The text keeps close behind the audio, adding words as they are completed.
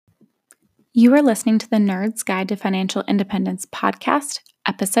You are listening to the Nerd's Guide to Financial Independence podcast,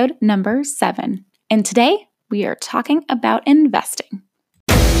 episode number 7. And today we are talking about investing.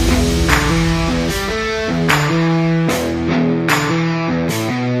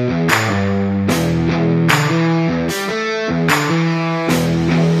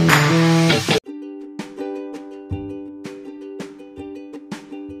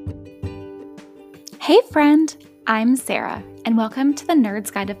 Hey friend, I'm Sarah, and welcome to the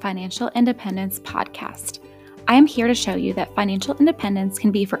Nerd's Guide to Financial Independence podcast. I am here to show you that financial independence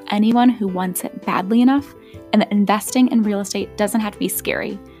can be for anyone who wants it badly enough, and that investing in real estate doesn't have to be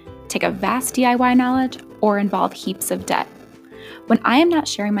scary, take a vast DIY knowledge, or involve heaps of debt. When I am not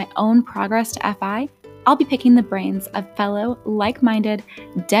sharing my own progress to FI, I'll be picking the brains of fellow, like-minded,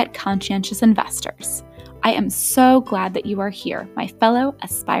 debt-conscientious investors. I am so glad that you are here, my fellow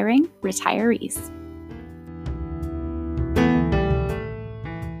aspiring retirees.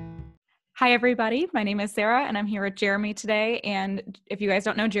 Hi, everybody. My name is Sarah, and I'm here with Jeremy today. And if you guys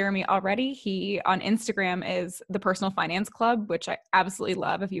don't know Jeremy already, he on Instagram is the Personal Finance Club, which I absolutely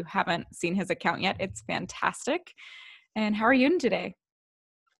love. If you haven't seen his account yet, it's fantastic. And how are you today?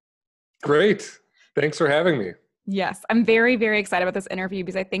 Great. Thanks for having me. Yes, I'm very, very excited about this interview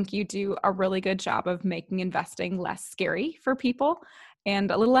because I think you do a really good job of making investing less scary for people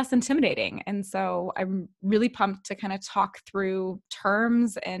and a little less intimidating. And so I'm really pumped to kind of talk through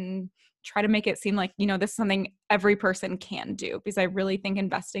terms and try to make it seem like, this is something every person can do, because I really think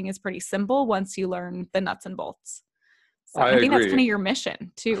investing is pretty simple once you learn the nuts and bolts. So I think agree. that's kind of your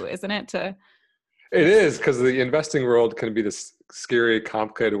mission too, isn't it? It is, because the investing world can be this scary,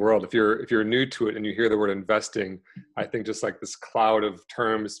 complicated world. If you're new to it and you hear the word investing, I think just like this cloud of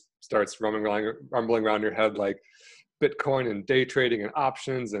terms starts rumbling around your head, like Bitcoin and day trading and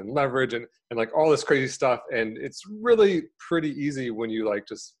options and leverage and like all this crazy stuff. And it's really pretty easy when you like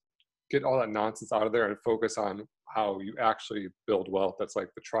just get all that nonsense out of there and focus on how you actually build wealth. That's like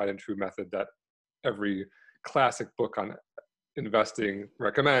the tried and true method that every classic book on investing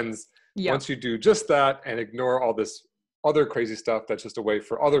recommends. Yep. Once you do just that and ignore all this other crazy stuff that's just a way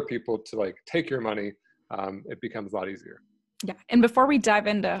for other people to like take your money, it becomes a lot easier. Yeah. And before we dive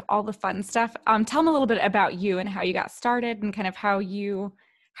into all the fun stuff, tell them a little bit about you and how you got started and kind of how you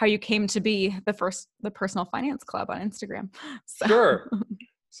came to be the Personal Finance Club on Instagram. So. Sure.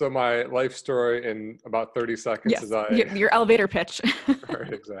 So my life story in about 30 seconds yes, is your elevator pitch.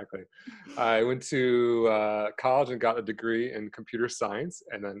 Right, exactly. I went to college and got a degree in computer science.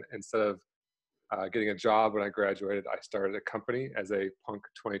 And then instead of getting a job when I graduated, I started a company as a punk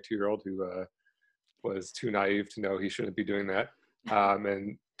 22-year-old who was too naive to know he shouldn't be doing that.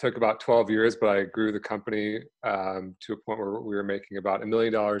 And took about 12 years, but I grew the company to a point where we were making about $1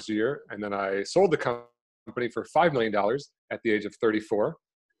 million a year. And then I sold the company for $5 million at the age of 34.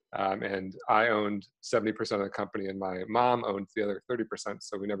 And I owned 70% of the company and my mom owned the other 30%.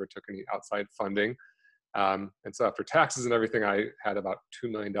 So we never took any outside funding. And so after taxes and everything, I had about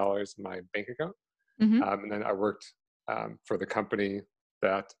 $2 million in my bank account. Mm-hmm. And then I worked for the company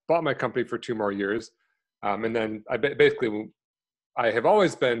that bought my company for 2 more years. And then I have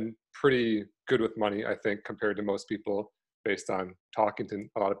always been pretty good with money, I think, compared to most people based on talking to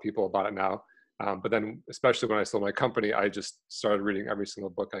a lot of people about it now. But then, especially when I sold my company, I just started reading every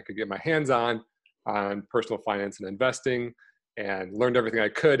single book I could get my hands on personal finance and investing, and learned everything I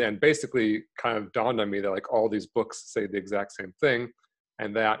could. And basically kind of dawned on me that like all these books say the exact same thing.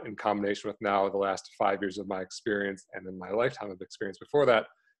 And that in combination with now the last 5 years of my experience and then my lifetime of experience before that,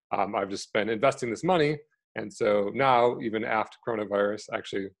 I've just been investing this money. And so now, even after coronavirus,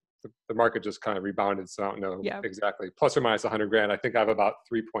 actually, the market just kind of rebounded. So I don't know exactly, plus or minus 100 grand. I think I have about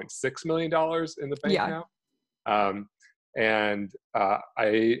 $3.6 million in the bank now. And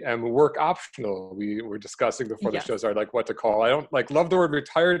I am work optional. We were discussing before the show started, like what to call. I don't love the word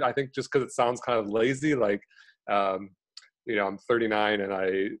retired. I think just because it sounds kind of lazy, like, I'm 39 and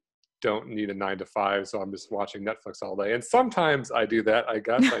I don't need a 9 to 5. So I'm just watching Netflix all day. And sometimes I do that, I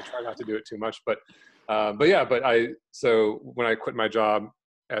guess. I try not to do it too much, but so when I quit my job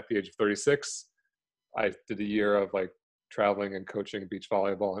at the age of 36, I did a year of like traveling and coaching beach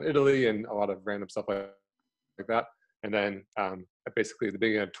volleyball in Italy and a lot of random stuff like that. And then basically at the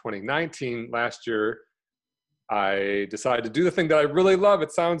beginning of 2019, last year, I decided to do the thing that I really love.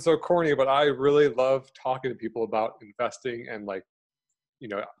 It sounds so corny, but I really love talking to people about investing. And like,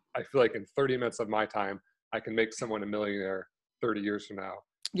 I feel like in 30 minutes of my time, I can make someone a millionaire 30 years from now.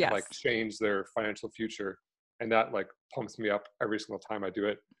 Yes. Like change their financial future. And that like pumps me up every single time I do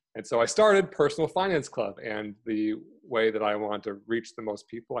it. And so I started Personal Finance Club, and the way that I want to reach the most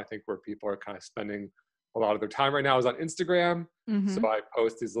people, I think where people are kind of spending a lot of their time right now is on Instagram. Mm-hmm. So I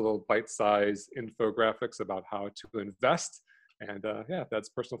post these little bite-sized infographics about how to invest. And yeah, that's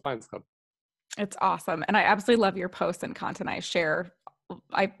Personal Finance Club. It's awesome. And I absolutely love your posts and content I share.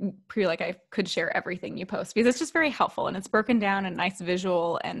 I feel like I could share everything you post because it's just very helpful and it's broken down and nice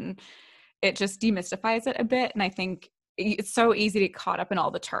visual and it just demystifies it a bit. And I think it's so easy to get caught up in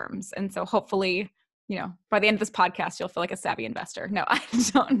all the terms. And so hopefully, you know, by the end of this podcast, you'll feel like a savvy investor. No, I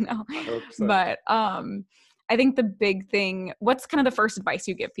don't know. I hope so. But I think the big thing, what's kind of the first advice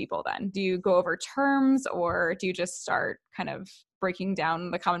you give people then? Do you go over terms or do you just start kind of breaking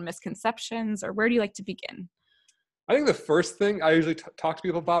down the common misconceptions, or where do you like to begin? I think the first thing I usually talk to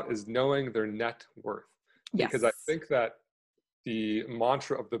people about is knowing their net worth. Yes. Because I think that the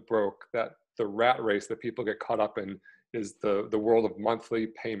mantra of the broke, that the rat race that people get caught up in, is the world of monthly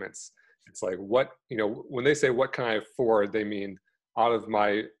payments. It's like, what, you know, when they say, what can I afford? They mean out of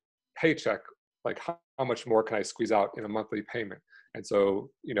my paycheck, like how much more can I squeeze out in a monthly payment? And so,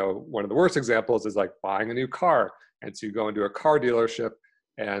 you know, one of the worst examples is like buying a new car. And so you go into a car dealership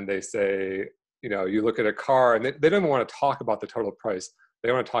and they say, you know, you look at a car and they don't even want to talk about the total price.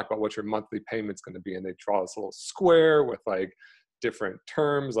 They want to talk about what your monthly payment's going to be. And they draw this little square with like different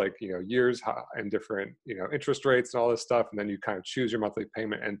terms, like, you know, years and different, you know, interest rates and all this stuff. And then you kind of choose your monthly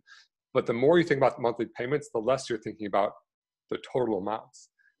payment. But the more you think about the monthly payments, the less you're thinking about the total amounts.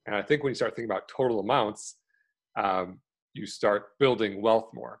 And I think when you start thinking about total amounts, you start building wealth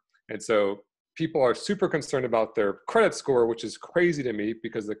more. And so people are super concerned about their credit score, which is crazy to me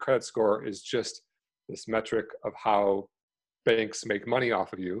because the credit score is just this metric of how banks make money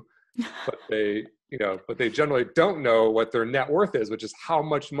off of you. But they generally don't know what their net worth is, which is how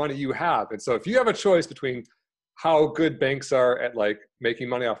much money you have. And so if you have a choice between how good banks are at like making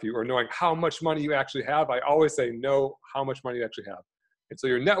money off you or knowing how much money you actually have, I always say know how much money you actually have. And so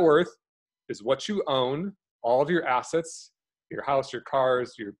your net worth is what you own, all of your assets, your house, your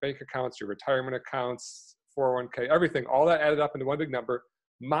cars, your bank accounts, your retirement accounts, 401k, everything, all that added up into one big number,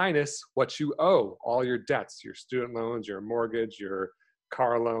 minus what you owe, all your debts, your student loans, your mortgage, your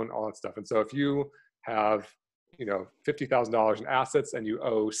car loan, all that stuff. And so if you have, you know, $50,000 in assets and you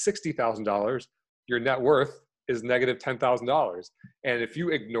owe $60,000, your net worth is negative $10,000. And if you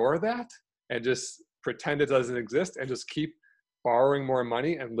ignore that and just pretend it doesn't exist and just keep borrowing more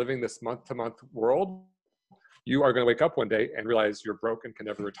money and living this month-to-month world, you are going to wake up one day and realize you're broke and can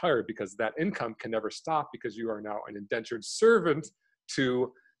never retire because that income can never stop because you are now an indentured servant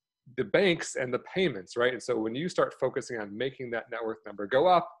to the banks and the payments, right? And so when you start focusing on making that net worth number go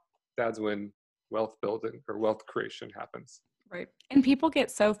up, that's when wealth building or wealth creation happens. Right. And people get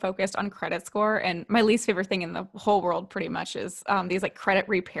so focused on credit score. And my least favorite thing in the whole world pretty much is these like credit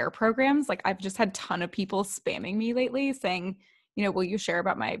repair programs. Like I've just had a ton of people spamming me lately saying, you know, will you share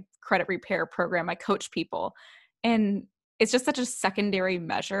about my credit repair program? I coach people. And it's just such a secondary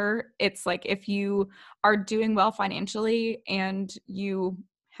measure. It's like if you are doing well financially and you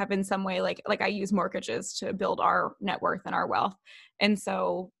have in some way, like I use mortgages to build our net worth and our wealth. And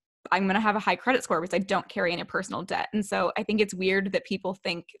so I'm going to have a high credit score because I don't carry any personal debt. And so I think it's weird that people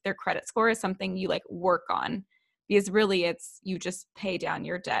think their credit score is something you like work on, because really it's you just pay down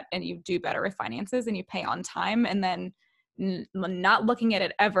your debt and you do better with finances and you pay on time. And then not looking at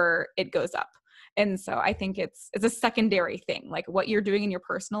it ever, it goes up. And so I think it's a secondary thing. Like what you're doing in your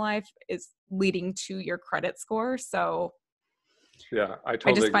personal life is leading to your credit score. So yeah, I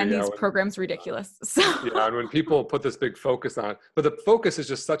totally just find agree. these programs ridiculous. So yeah, and when people put this big focus on, but the focus is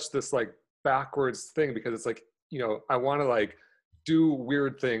just such this like backwards thing because it's like, you know, I want to like do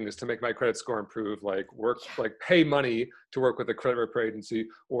weird things to make my credit score improve, like like pay money to work with a credit repair agency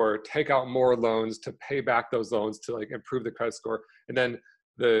or take out more loans to pay back those loans to like improve the credit score. And then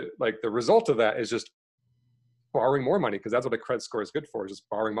the result of that is just borrowing more money because that's what a credit score is good for, is just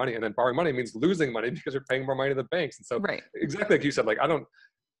borrowing money. And then borrowing money means losing money because you're paying more money to the banks. And so right. Exactly like you said, like I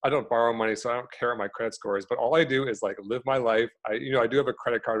don't borrow money, so I don't care what my credit score is, but all I do is like live my life. I do have a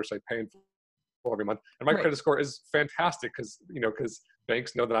credit card, which I pay in full every month. And my credit score is fantastic because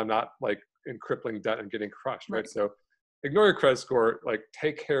banks know that I'm not like in crippling debt and getting crushed. Right. So ignore your credit score, like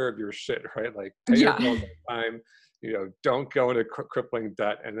take care of your shit, right? Like pay your bills on time, don't go into crippling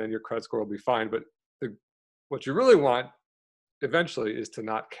debt and then your credit score will be fine. But what you really want eventually is to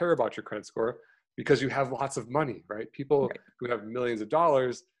not care about your credit score because you have lots of money, right? People who have millions of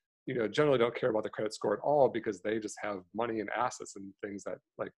dollars, generally don't care about the credit score at all because they just have money and assets and things that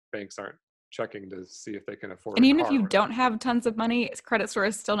like banks aren't checking to see if they can afford. And even if you don't have tons of money, credit score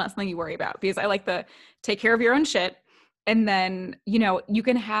is still not something you worry about, because I like the take care of your own shit. And then, you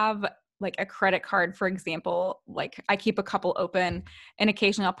can have like a credit card, for example, like I keep a couple open and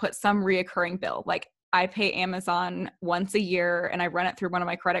occasionally I'll put some reoccurring bill. Like I pay Amazon once a year and I run it through one of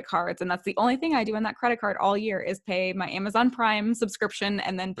my credit cards. And that's the only thing I do on that credit card all year is pay my Amazon Prime subscription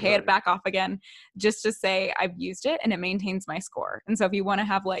and then pay it back off again, just to say I've used it and it maintains my score. And so if you want to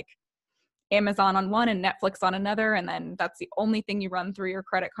have like Amazon on one and Netflix on another, and then that's the only thing you run through your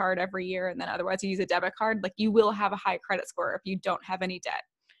credit card every year, and then otherwise you use a debit card, like you will have a high credit score if you don't have any debt.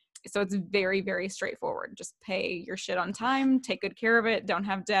 So it's very, very straightforward. Just pay your shit on time, take good care of it, don't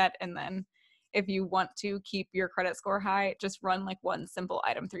have debt. And then if you want to keep your credit score high, just run like one simple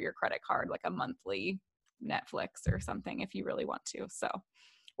item through your credit card, like a monthly Netflix or something if you really want to. So,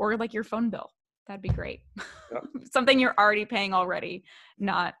 or like your phone bill, that'd be great. Yep. Something you're already paying already,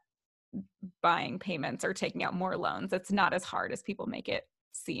 not buying payments or taking out more loans. It's not as hard as people make it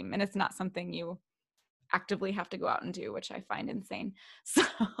seem. And it's not something you actively have to go out and do, which I find insane. So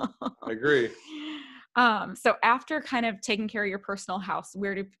I agree. So after kind of taking care of your personal house,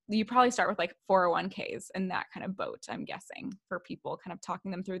 where do you probably start with like 401ks and that kind of boat, I'm guessing, for people, kind of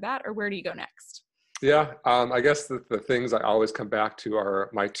talking them through that, or where do you go next? Yeah, I guess the things I always come back to are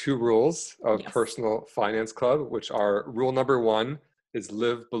my 2 rules of Personal Finance Club, which are rule number 1 is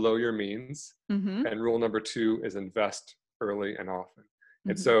live below your means. Mm-hmm. And rule number 2 is invest early and often.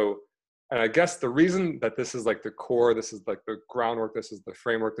 Mm-hmm. And so, and I guess the reason that this is like the core, this is like the groundwork, this is the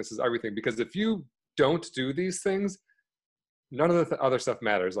framework, this is everything, because if you don't do these things, none of the other stuff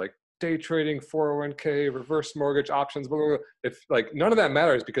matters, like day trading, 401k, reverse mortgage, options, blah, blah, blah. If like none of that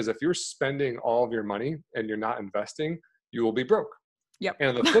matters, because if you're spending all of your money and you're not investing, you will be broke. Yep.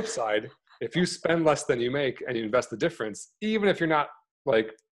 And on the flip side, if you spend less than you make and you invest the difference, even if you're not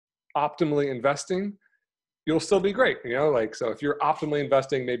like optimally investing, you'll still be great, you know, like, so if you're optimally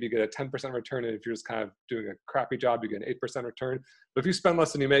investing, maybe you get a 10% return. And if you're just kind of doing a crappy job, you get an 8% return. But if you spend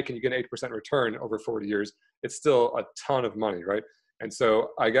less than you make and you get an 8% return over 40 years, it's still a ton of money, right? And so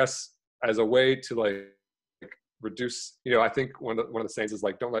I guess as a way to like reduce, you know, I think one of the sayings is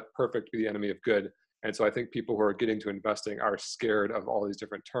like, don't let perfect be the enemy of good. And so I think people who are getting to investing are scared of all these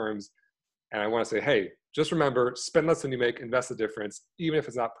different terms. And I want to say, hey, just remember, spend less than you make, invest the difference, even if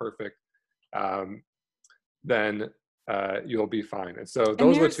it's not perfect. Then you'll be fine. And so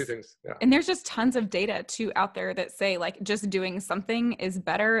those are the 2 things. Yeah. And there's just tons of data too out there that say like just doing something is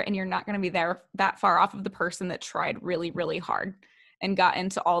better, and you're not going to be there that far off of the person that tried really, really hard and got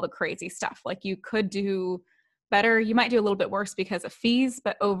into all the crazy stuff. Like you could do better. You might do a little bit worse because of fees,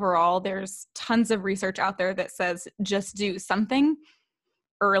 but overall there's tons of research out there that says just do something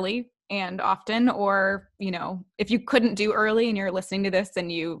early and often, or, you know, if you couldn't do early and you're listening to this and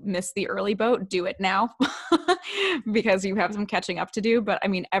you missed the early boat, do it now because you have some catching up to do. But I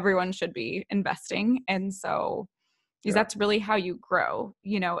mean, everyone should be investing. And so, because that's really how you grow.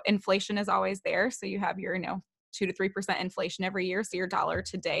 You know, inflation is always there. So you have your, 2 to 3% inflation every year. So your dollar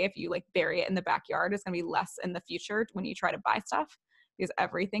today, if you like bury it in the backyard, is going to be less in the future when you try to buy stuff, because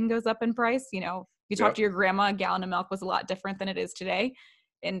everything goes up in price. You know, if you talk to your grandma, a gallon of milk was a lot different than it is today.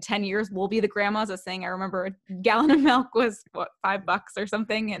 In 10 years, we'll be the grandmas as saying, I remember a gallon of milk was what, $5 or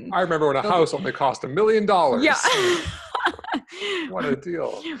something. And I remember when a house only cost $1 million. Yeah. What a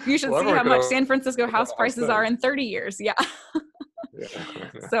deal. You should see how much San Francisco house prices are in 30 years. Yeah.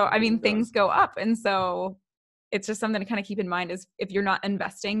 So, I mean, things go up. And so it's just something to kind of keep in mind is if you're not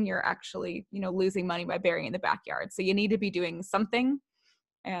investing, you're actually, losing money by burying in the backyard. So you need to be doing something,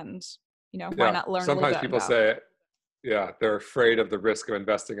 and, why not learn Sometimes a little bit people say, they're afraid of the risk of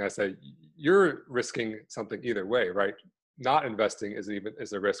investing. I say, you're risking something either way, right? Not investing is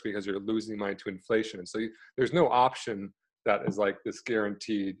a risk because you're losing money to inflation. And so there's no option that is like this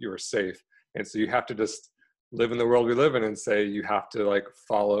guaranteed you're safe. And so you have to just live in the world we live in and say you have to like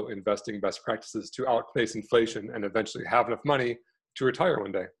follow investing best practices to outpace inflation and eventually have enough money to retire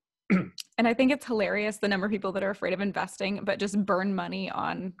one day. And I think it's hilarious the number of people that are afraid of investing, but just burn money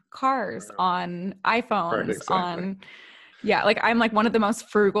on cars, on iPhones, right, exactly. Like I'm like one of the most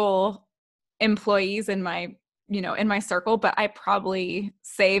frugal employees in my, in my circle, but I probably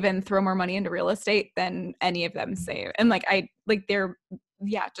save and throw more money into real estate than any of them save. And they're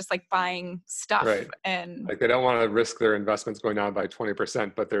just like buying stuff. Right. And like they don't want to risk their investments going down by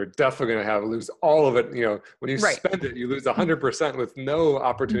 20%, but they're definitely going to lose all of it. When you spend it, you lose 100% with no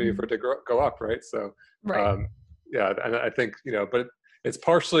opportunity for it to go up. Right. So, and I think, but it's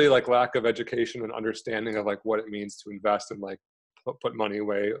partially like lack of education and understanding of like what it means to invest and like put money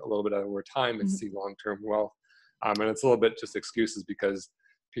away a little bit over time and see long-term wealth. And it's a little bit just excuses because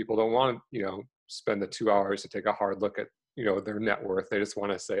people don't want to, spend the 2 hours to take a hard look at, their net worth. They just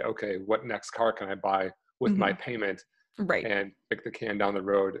want to say, okay, what next car can I buy with my payment? Right. And kick the can down the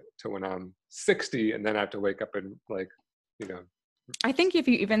road to when I'm 60 and then I have to wake up and I think if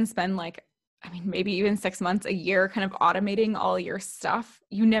you even spend like I mean, maybe even 6 months, a year, kind of automating all your stuff,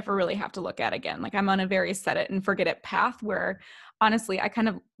 you never really have to look at again. Like I'm on a very set it and forget it path where honestly, I kind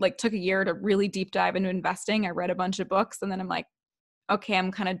of like took a year to really deep dive into investing. I read a bunch of books and then I'm like, okay,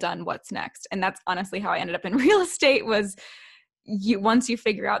 I'm kind of done. What's next? And that's honestly how I ended up in real estate was once you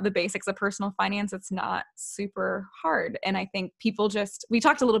figure out the basics of personal finance, it's not super hard. And I think people we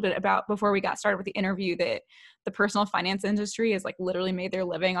talked a little bit about before we got started with the interview that the personal finance industry is like literally made their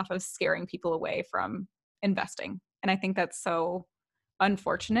living off of scaring people away from investing. And I think that's so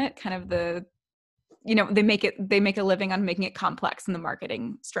unfortunate. Kind of they make a living on making it complex in the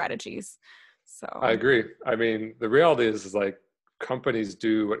marketing strategies. So I agree. I mean, the reality is like companies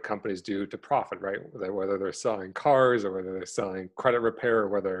do what companies do to profit, right? Whether they're selling cars or whether they're selling credit repair or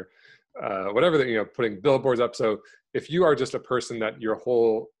whether whatever they're, putting billboards up. So if you are just a person that your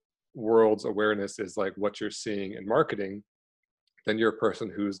whole world's awareness is like what you're seeing in marketing, then you're a person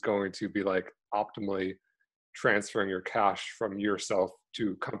who's going to be like optimally transferring your cash from yourself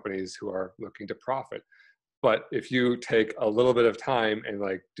to companies who are looking to profit. But if you take a little bit of time and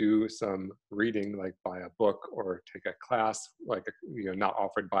like do some reading, like buy a book or take a class, like, not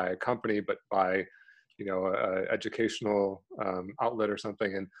offered by a company, but by, a educational outlet or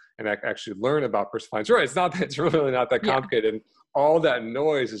something, and actually learn about personal finance. Right. It's really not that complicated. And all that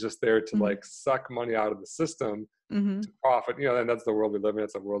noise is just there to like suck money out of the system to profit, and that's the world we live in.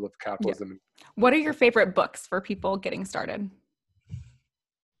 It's a world of capitalism. Yeah. What are your favorite books for people getting started?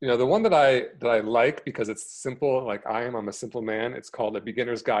 The one that I like because it's simple, like I'm a simple man. It's called A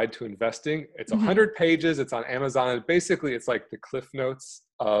Beginner's Guide to Investing. It's 100 pages. It's on Amazon. And basically it's like the Cliff Notes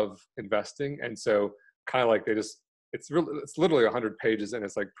of investing. And so kind of like it's literally 100 pages and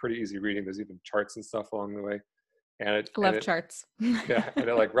it's like pretty easy reading. There's even charts and stuff along the way. And I love charts. Yeah. And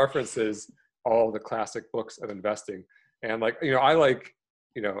it like references all the classic books of investing. And like, I like,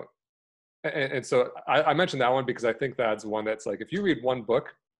 and so I mentioned that one because I think that's one that's like, if you read one book,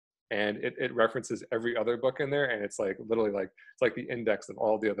 and it references every other book in there, and it's like literally like it's like the index of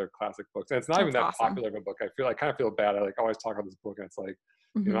all the other classic books, and it's not even that popular of a book. I kind of feel bad. I like always talk about this book, and it's like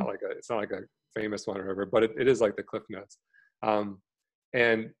it's not like a famous one or whatever, but it is like the Cliff Notes. And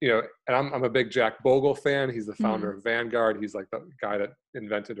I'm a big Jack Bogle fan. He's the founder of Vanguard. He's like the guy that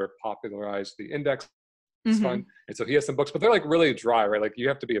invented or popularized the index fund. And so he has some books, but they're like really dry, right? Like you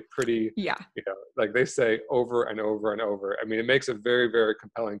have to be a pretty, like they say over and over and over. I mean, it makes a very, very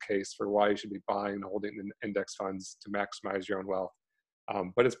compelling case for why you should be buying and holding index funds to maximize your own wealth.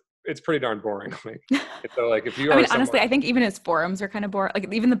 But it's pretty darn boring. So like if you honestly, I think even his forums are kind of boring.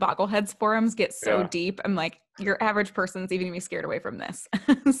 Like even the Bogleheads forums get so deep. I'm like, your average person's even gonna be scared away from this.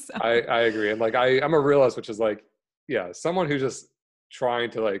 So. I agree. And like I'm a realist, which is like, someone who's just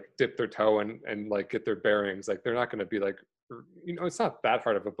trying to like dip their toe and like get their bearings, like they're not going to be like, it's not that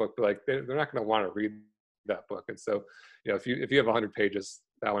hard of a book, but like they're not going to want to read that book. And so, if you have 100 pages,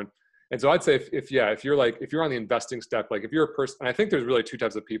 that one. And so I'd say if you're on the investing step, like if you're a person, and I think there's really two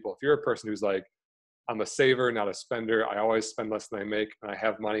types of people. If you're a person who's like, I'm a saver, not a spender. I always spend less than I make and I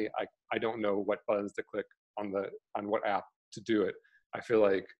have money. I don't know what buttons to click on what app to do it. I feel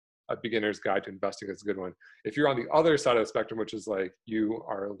like A Beginner's Guide to Investing is a good one. If you're on the other side of the spectrum, which is like you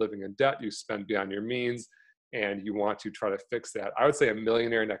are living in debt, you spend beyond your means, and you want to try to fix that, I would say A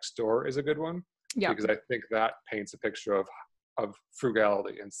Millionaire Next Door is a good one. Because I think that paints a picture of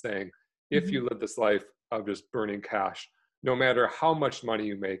frugality and saying, if you live this life of just burning cash, no matter how much money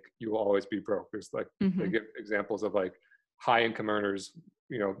you make, you will always be broke. There's like, they give examples of like high income earners,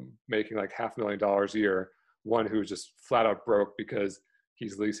 making like $500,000 a year, one who's just flat out broke because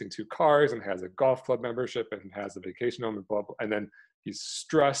he's leasing 2 cars and has a golf club membership and has a vacation home and blah, blah. And then he's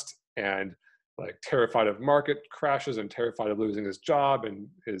stressed and like terrified of market crashes and terrified of losing his job, and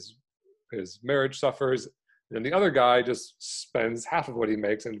his marriage suffers. And then the other guy just spends half of what he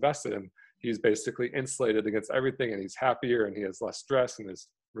makes and invests in. He's basically insulated against everything, and he's happier and he has less stress, and his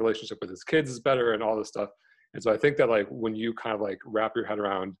relationship with his kids is better and all this stuff. And so I think that like when you kind of like wrap your head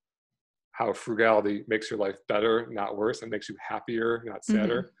around how frugality makes your life better, not worse, and makes you happier, not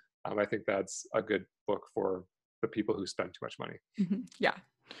sadder, I think that's a good book for the people who spend too much money. Yeah.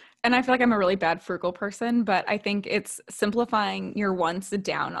 And I feel like I'm a really bad frugal person, but I think it's simplifying your wants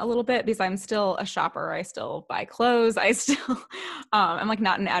down a little bit, because I'm still a shopper. I still buy clothes. I still, I'm like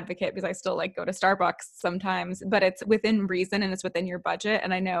not an advocate because I still like go to Starbucks sometimes, but it's within reason and it's within your budget.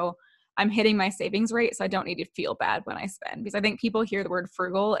 And I know I'm hitting my savings rate, so I don't need to feel bad when I spend, because I think people hear the word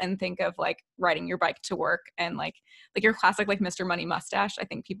frugal and think of like riding your bike to work and like your classic like Mr. Money Mustache. I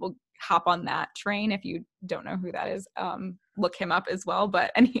think people hop on that train. If you don't know who that is, look him up as well.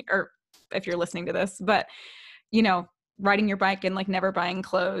 But or if you're listening to this, but riding your bike and like never buying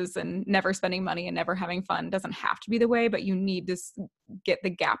clothes and never spending money and never having fun doesn't have to be the way, but you need to get the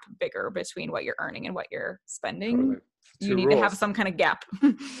gap bigger between what you're earning and what you're spending. Totally. You need to have rules. some kind of gap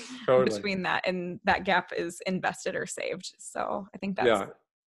Totally. between that, and that gap is invested or saved. So I think that's Yeah.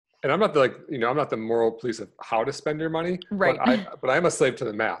 And I'm not I'm not the moral police of how to spend your money, right. But I'm a slave to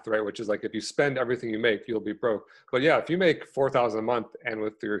the math, right? Which is like, if you spend everything you make, you'll be broke. But yeah, if you make $4,000 a month, and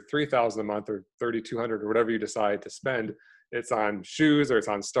with your $3,000 a month or $3,200 or whatever you decide to spend, it's on shoes or it's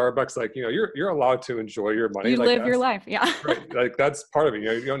on Starbucks. Like, you're allowed to enjoy your money. You like, live your life. Yeah. Right. Like, that's part of it.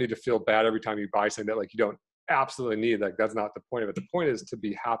 You don't need to feel bad every time you buy something that like you don't absolutely need. Like, that's not the point of it. The point is to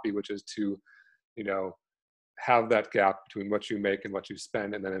be happy, which is to, have that gap between what you make and what you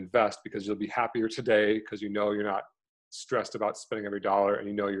spend, and then invest, because you'll be happier today because you're not stressed about spending every dollar,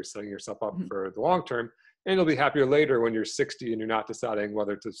 and you're setting yourself up for the long term. And you'll be happier later when you're 60 and you're not deciding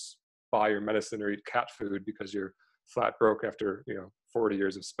whether to buy your medicine or eat cat food because you're flat broke after 40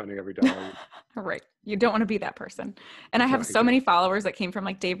 years of spending every dollar. Right. You don't want to be that person. And I have so many followers that came from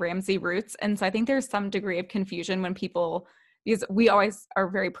like Dave Ramsey roots, and so I think there's some degree of confusion when people, because we always are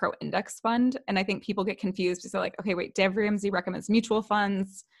very pro index fund. And I think people get confused because they're like, okay, wait, Dave Ramsey recommends mutual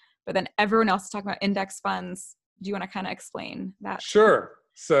funds, but then everyone else is talking about index funds. Do you want to kind of explain that? Sure.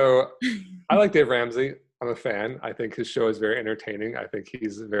 So I like Dave Ramsey. I'm a fan. I think his show is very entertaining. I think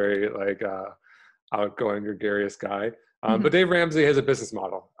he's a very outgoing, gregarious guy. But Dave Ramsey has a business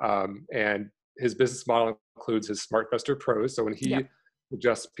model. And his business model includes his SmartVestor Pros. So when he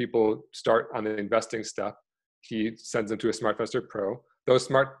suggests people start on the investing step, he sends them to a SmartVestor Pro. Those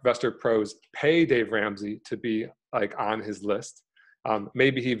SmartVestor Pros pay Dave Ramsey to be like on his list.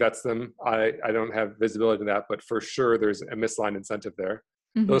 Maybe he vets them. I don't have visibility to that, but for sure there's a misaligned incentive there.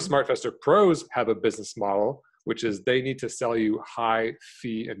 Those SmartVestor Pros have a business model, which is they need to sell you high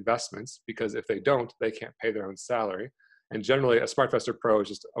fee investments, because if they don't, they can't pay their own salary. And generally a SmartVestor Pro is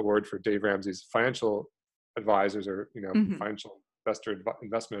just a word for Dave Ramsey's financial advisors, or financial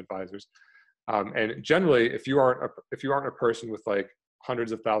investment advisors. And generally, if you aren't a person with like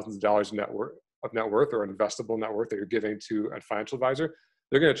hundreds of thousands of dollars of net worth or investable net worth that you're giving to a financial advisor,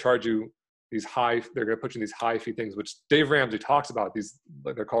 they're going to charge you they're going to put you in these high fee things, which Dave Ramsey talks about.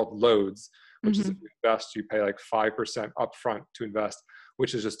 They're called loads, which is if you invest, you pay like 5% upfront to invest,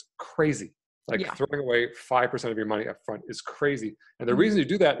 which is just crazy. Like throwing away 5% of your money upfront is crazy. And the reason you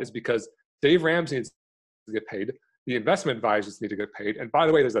do that is because Dave Ramsey needs to get paid. The investment advisors need to get paid. And by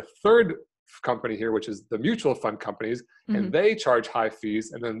the way, there's a third company here, which is the mutual fund companies, and they charge high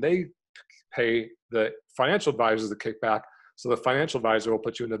fees, and then they pay the financial advisors a kickback. So the financial advisor will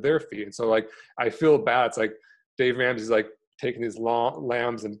put you into their fee. And so like, I feel bad. It's like Dave Ramsey's like taking these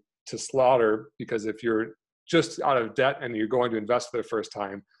lambs to slaughter, because if you're just out of debt and you're going to invest for the first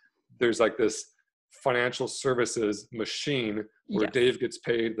time, there's like this financial services machine where Dave gets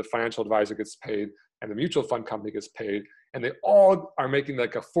paid, the financial advisor gets paid, and the mutual fund company gets paid. And they all are making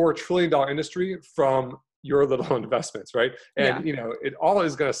like a $4 trillion industry from your little investments, right? And it all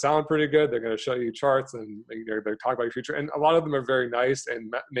is going to sound pretty good. They're going to show you charts, and they're talking about your future. And a lot of them are very nice,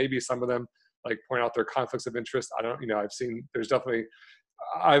 and maybe some of them like point out their conflicts of interest. I don't, I've seen, there's definitely,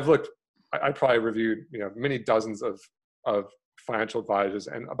 I probably reviewed, many dozens of financial advisors,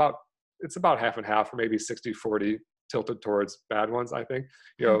 and it's about half and half, or maybe 60-40 tilted towards bad ones, I think,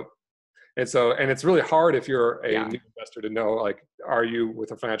 And it's really hard if you're a new investor to know, like, are you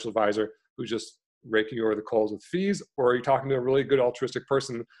with a financial advisor who's just raking you over the coals with fees, or are you talking to a really good altruistic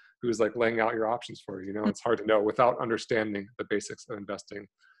person who's like laying out your options for you? It's hard to know without understanding the basics of investing.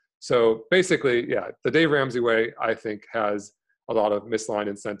 So basically, the Dave Ramsey way, I think, has a lot of misaligned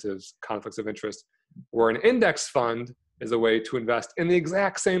incentives, conflicts of interest, where an index fund is a way to invest in the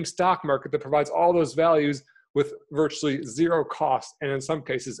exact same stock market that provides all those values with virtually zero cost, and in some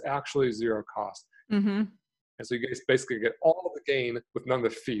cases actually zero cost. And so you guys basically get all the gain with none of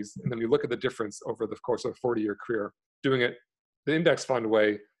the fees. And then you look at the difference over the course of a 40-year career. Doing it the index fund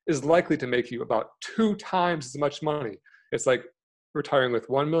way is likely to make you about 2 times as much money. It's like retiring with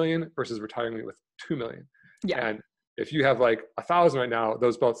 1 million versus retiring with 2 million. And if you have like 1,000 right now,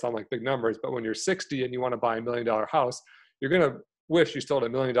 those both sound like big numbers, but when you're 60 and you want to buy $1 million house, you're going to wish you still had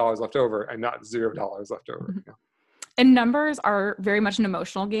 $1 million left over and not $0 left over. And numbers are very much an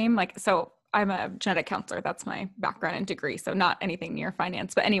emotional game. Like, so I'm a genetic counselor. That's my background and degree. So not anything near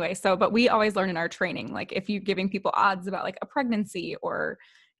finance, but anyway, but we always learn in our training, like if you're giving people odds about like a pregnancy or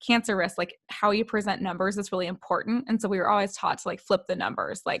cancer risk, like how you present numbers is really important. And so we were always taught to like flip the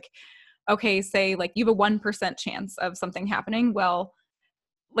numbers. Like, okay, say like you have a 1% chance of something happening. Well,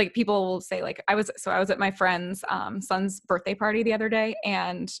 like people will say like, I was at my friend's son's birthday party the other day,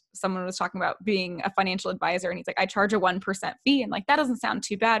 and someone was talking about being a financial advisor, and he's like, I charge a 1% fee. And like, that doesn't sound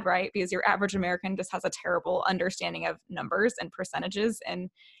too bad, right? Because your average American just has a terrible understanding of numbers and percentages, and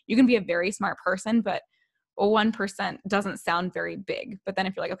you can be a very smart person, but a 1% doesn't sound very big. But then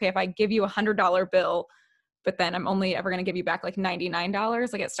if you're like, okay, if I give you $100 bill, but then I'm only ever going to give you back like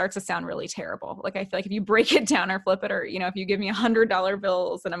 $99, like it starts to sound really terrible. Like I feel like if you break it down or flip it, or, you know, if you give me $100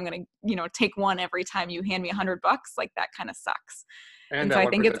 bills and I'm going to, you know, take one every time you hand me $100, like that kind of sucks. And so I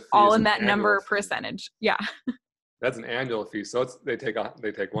think it's all in that number percentage. Yeah. That's an annual fee. So they take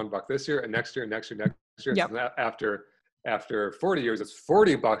 $1 this year, and next year, and next year, next year. Yep. So after 40 years, it's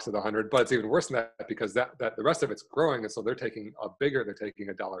 $40 of the 100, but it's even worse than that because that the rest of it's growing. And so they're taking they're taking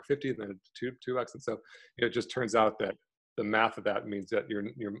 $1.50 and then $2. And so it just turns out that the math of that means that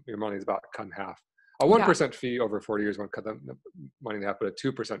your money is about cut in half. A 1% fee over 40 years won't cut the money in half, but a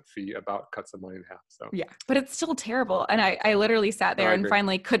 2% fee about cuts the money in half. So yeah, but it's still terrible. And I literally sat there and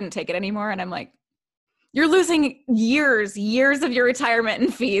finally couldn't take it anymore. And I'm like, you're losing years of your retirement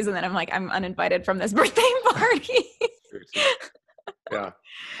in fees. And then I'm like, I'm uninvited from this birthday party. Yeah.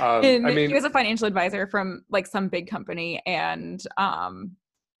 And I mean, he was a financial advisor from like some big company. And I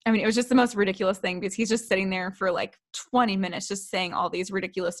mean, it was just the most ridiculous thing because he's just sitting there for like 20 minutes, just saying all these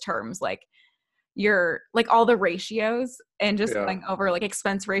ridiculous terms, like you're like all the ratios and just going over like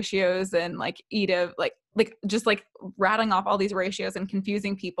expense ratios and like just like rattling off all these ratios and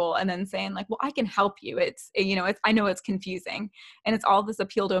confusing people, and then saying like, well, I can help you. I know it's confusing, and it's all this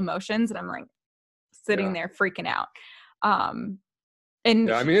appeal to emotions. And I'm like sitting there freaking out. And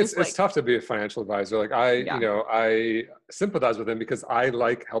yeah, I mean, it's tough to be a financial advisor. Like I sympathize with him because I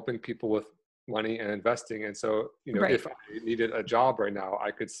like helping people with money and investing. And so, if I needed a job right now,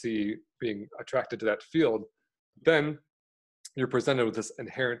 I could see being attracted to that field. Then you're presented with this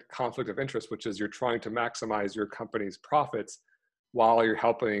inherent conflict of interest, which is you're trying to maximize your company's profits while you're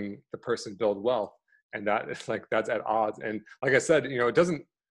helping the person build wealth. And that is like, that's at odds. And like I said,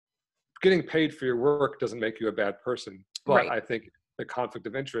 getting paid for your work doesn't make you a bad person. But I think the conflict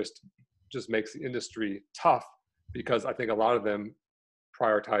of interest just makes the industry tough because I think a lot of them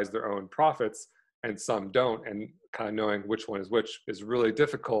prioritize their own profits and some don't, and kind of knowing which one is which is really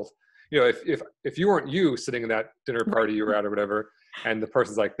difficult. If you weren't you sitting in that dinner party you were at or whatever, and the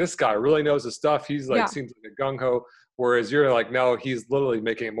person's like, this guy really knows his stuff, he's like seems like a gung-ho, whereas you're like, no, he's literally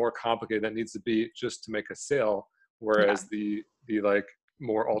making it more complicated than it needs to be just to make a sale, whereas the like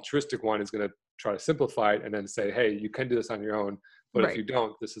more altruistic one is going to try to simplify it and then say, hey, you can do this on your own, but if you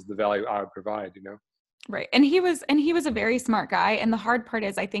don't, this is the value I would provide, Right. And he was a very smart guy. And the hard part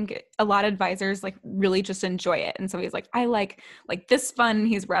is I think a lot of advisors like really just enjoy it. And so he's like, I like this fund.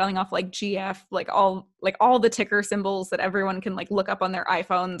 He's rattling off like GF, like all the ticker symbols that everyone can like look up on their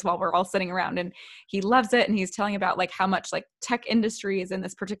iPhones while we're all sitting around. And he loves it. And he's telling about like how much like tech industry is in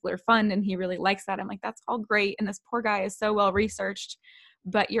this particular fund. And he really likes that. I'm like, that's all great. And this poor guy is so well researched,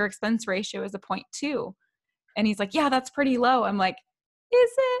 but your expense ratio is 0.2. And he's like, yeah, that's pretty low. I'm like,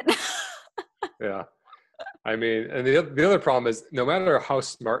 is it? Yeah. I mean, and the other problem is no matter how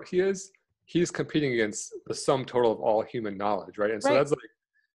smart he is, he's competing against the sum total of all human knowledge, right? And so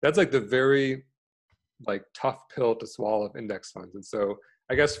that's like the very like tough pill to swallow of index funds. And so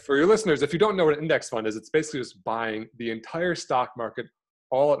I guess for your listeners, if you don't know what an index fund is, it's basically just buying the entire stock market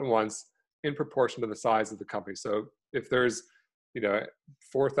all at once in proportion to the size of the company. So if there's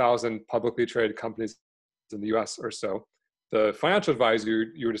 4,000 publicly traded companies in the US or so, the financial advisor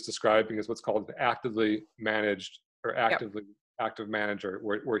you were just describing is what's called the actively managed or active manager,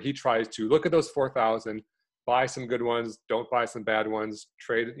 where he tries to look at those 4,000, buy some good ones, don't buy some bad ones,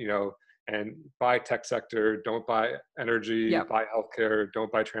 trade, and buy tech sector, don't buy energy, buy healthcare, don't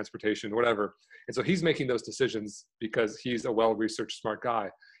buy transportation, whatever. And so he's making those decisions because he's a well-researched, smart guy.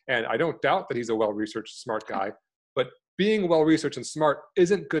 And I don't doubt that he's a well-researched, smart guy, but being well-researched and smart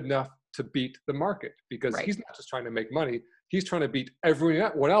isn't good enough to beat the market because he's not just trying to make money. He's trying to beat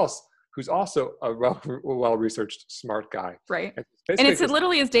everyone else who's also a well-researched, smart guy. Right. And it's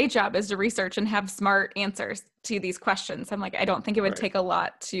literally his day job is to research and have smart answers to these questions. I'm like, I don't think it would take a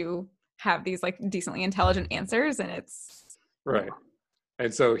lot to have these like decently intelligent answers. And it's right.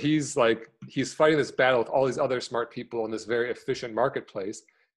 And so he's fighting this battle with all these other smart people in this very efficient marketplace.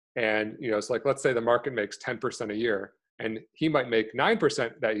 And, it's like, let's say the market makes 10% a year and he might make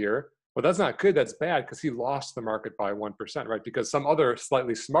 9% that year. Well, that's not good. That's bad because he lost the market by 1%, right? Because some other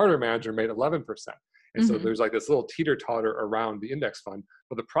slightly smarter manager made 11%. And so there's like this little teeter-totter around the index fund.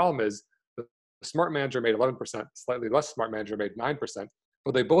 But the problem is the smart manager made 11%, slightly less smart manager made 9%,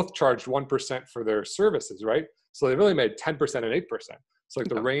 but they both charged 1% for their services, right? So they really made 10% and 8%. So like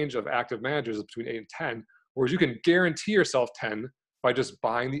the range of active managers is between 8 and 10, whereas you can guarantee yourself 10 by just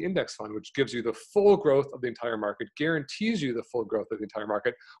buying the index fund, which gives you the full growth of the entire market, guarantees you the full growth of the entire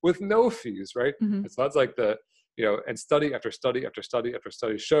market with no fees, right? Mm-hmm. And so that's like the, and study after study after study after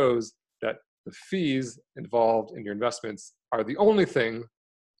study shows that the fees involved in your investments are the only thing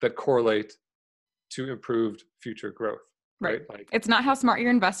that correlate to improved future growth. Right. Like, it's not how smart your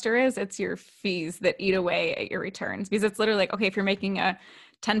investor is. It's your fees that eat away at your returns, because it's literally like, okay, if you're making a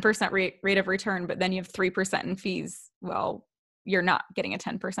 10% rate of return, but then you have 3% in fees, well, you're not getting a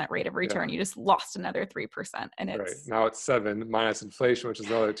 10% rate of return. You just lost another 3%. And it's right. Now it's 7 minus inflation, which is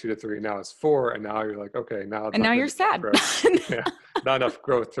another 2 to 3. Now it's 4. And now you're like, okay, now it's and now you're sad. Not enough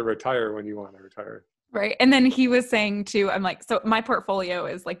growth to retire when you want to retire. Right. And then he was saying too, I'm like, so my portfolio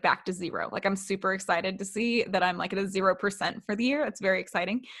is like back to zero. Like, I'm super excited to see that I'm like at a 0% for the year. It's very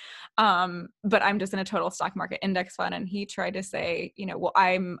exciting. But I'm just in a total stock market index fund. And he tried to say, well,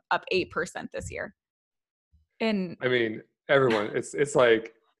 I'm up 8% this year. And I mean, everyone, it's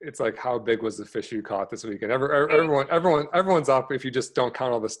like how big was the fish you caught this weekend? Everyone's up if you just don't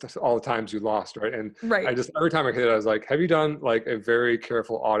count all the times you lost, right? And I just, every time I hit it, I was like, have you done like a very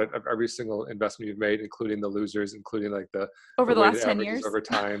careful audit of every single investment you've made, including the losers, including like over the last 10 years over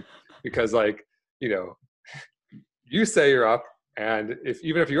time? Because like, you say you're up, and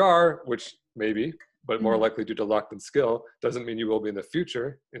even if you are, which maybe, but more likely due to luck than skill, doesn't mean you will be in the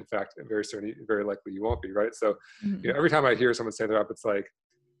future. In fact, very likely you won't be, right? So, every time I hear someone say they're up, it's like,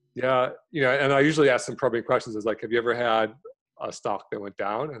 yeah, and I usually ask some probing questions. Is like, have you ever had a stock that went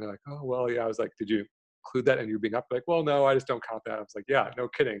down? And they're like, oh, well, yeah. I was like, did you include that and you being up? Like, well, no, I just don't count that. I was like, yeah, no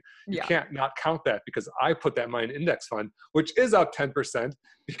kidding. You can't not count that, because I put that in my index fund, which is up 10%,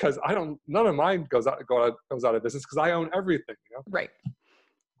 because none of mine goes out of business because I own everything. Right.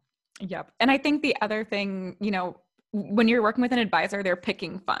 Yep. And I think the other thing, when you're working with an advisor, they're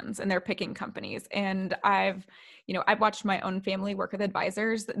picking funds and they're picking companies. And I've watched my own family work with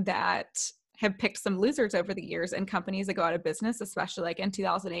advisors that have picked some losers over the years, and companies that go out of business, especially like in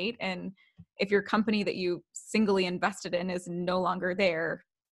 2008. And if your company that you singly invested in is no longer there,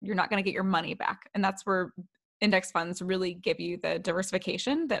 you're not going to get your money back. And that's where index funds really give you the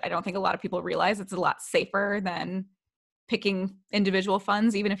diversification that I don't think a lot of people realize. It's a lot safer than picking individual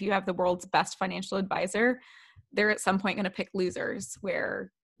funds. Even if you have the world's best financial advisor, they're at some point going to pick losers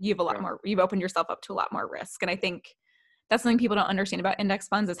where you have you've opened yourself up to a lot more risk. And I think that's something people don't understand about index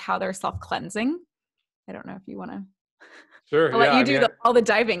funds, is how they're self-cleansing. I don't know if you want to. Sure. I'll let you do all the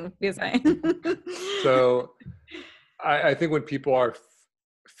diving. So I think when people are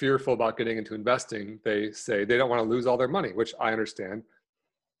fearful about getting into investing, they say they don't want to lose all their money, which I understand.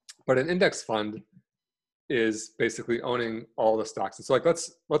 But an index fund is basically owning all the stocks. And so like,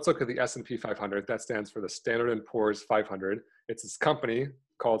 let's look at the S&P 500. That stands for the Standard & Poor's 500. It's this company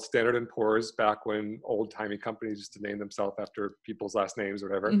called Standard & Poor's, back when old-timey companies used to name themselves after people's last names or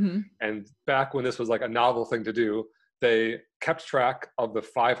whatever. Mm-hmm. And back when this was like a novel thing to do, they kept track of the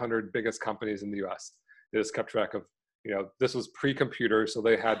 500 biggest companies in the US. They just kept track of, this was pre-computer, so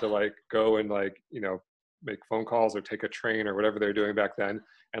they had to like go and like, make phone calls or take a train or whatever they were doing back then,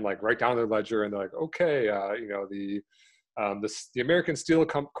 and like write down their ledger, and they're like, okay, the American Steel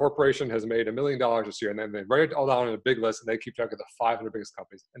Corporation has made $1 million this year, and then they write it all down in a big list, and they keep track of the 500 biggest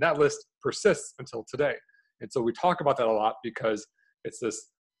companies, and that list persists until today. And so we talk about that a lot because it's this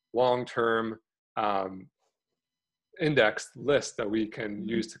long-term index list that we can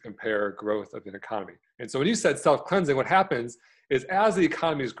use to compare growth of an economy. And so when you said self-cleansing, what happens is as the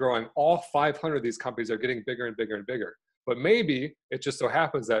economy is growing, all 500 of these companies are getting bigger and bigger and bigger. But maybe it just so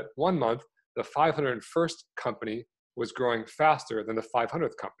happens that one month, the 501st company was growing faster than the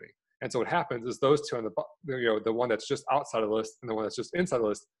 500th company. And so what happens is those two on the one that's just outside of the list and the one that's just inside the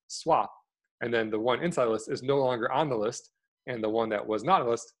list swap. And then the one inside the list is no longer on the list, and the one that was not on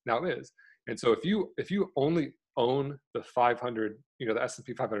the list now is. And so if you only own the 500, the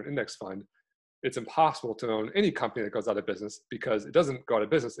S&P 500 index fund, it's impossible to own any company that goes out of business, because it doesn't go out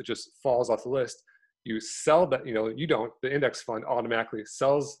of business. It just falls off the list. You sell that, the index fund automatically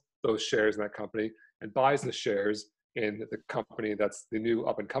sells those shares in that company and buys the shares in the company that's the new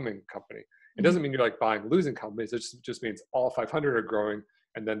up and coming company. It doesn't mean you're like buying losing companies. It just means all 500 are growing,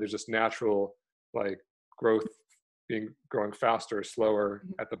 and then there's just natural like growth growing faster or slower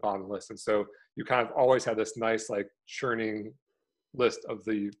at the bottom of the list. And so you kind of always have this nice like churning list of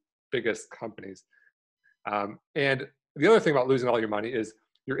the biggest companies. And the other thing about losing all your money is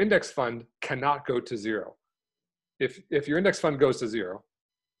your index fund cannot go to zero. If your index fund goes to zero,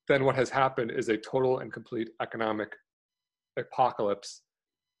 then what has happened is a total and complete economic apocalypse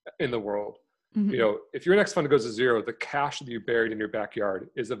in the world. you know, if your index fund goes to zero, the cash that you buried in your backyard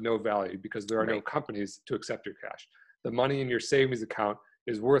is of no value because there are no companies to accept your cash. The money in your savings account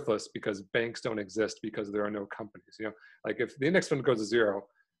is worthless because banks don't exist because there are no companies. You know, like if the index fund goes to zero,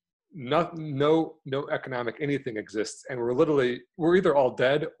 no economic anything exists, and we're either all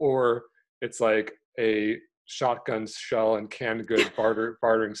dead or it's like a shotgun shell and canned good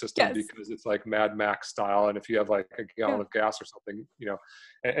bartering system because it's like Mad Max style, and if you have like a gallon of gas or something, you know,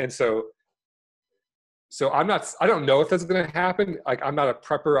 and so I don't know if that's going to happen. Like I'm not a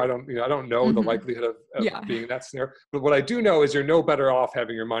prepper. I don't know the likelihood of being in that scenario. But what I do know is you're no better off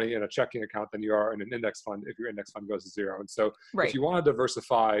having your money in a checking account than you are in an index fund if your index fund goes to zero. And so if you want to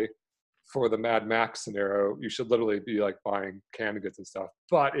diversify for the Mad Max scenario, you should literally be like buying canned goods and stuff.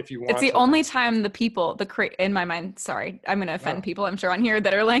 But if you want, it's the only time the people, in my mind, sorry, I'm going to offend people, I'm sure on here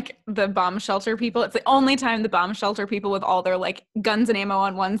that are like the bomb shelter people. It's the only time the bomb shelter people with all their like guns and ammo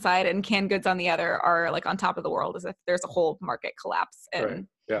on one side and canned goods on the other are like on top of the world, as if there's a whole market collapse. And,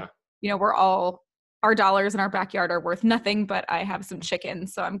 you know, our dollars in our backyard are worth nothing, but I have some chicken,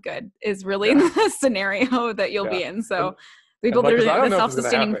 so I'm good, is really the scenario that you'll be in. So people that are the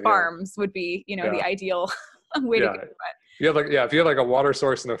self-sustaining farms would be, you know, the ideal way to go. But if you have like a water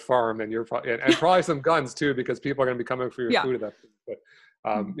source and a farm, then you're probably, and probably some guns too, because people are going to be coming for your food at that point.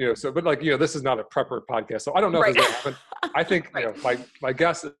 But, you know, so, but like, you know, this is not a prepper podcast, so I don't know if it's going to happen. I think, you know, my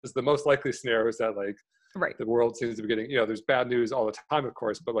guess is the most likely scenario is that like, the world seems to be getting, you know, there's bad news all the time, of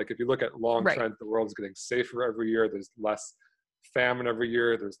course, but like, if you look at long trends, the world is getting safer every year. There's less famine every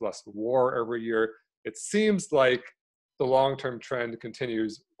year. There's less war every year. It seems like the long-term trend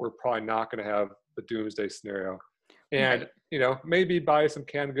continues. We're probably not going to have the doomsday scenario. And, you know, maybe buy some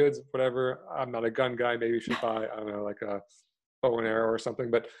canned goods, whatever. I'm not a gun guy. Maybe you should buy, I don't know, like a bow and arrow or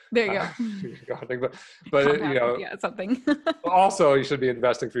something, but there you go. but you know, something. Also you should be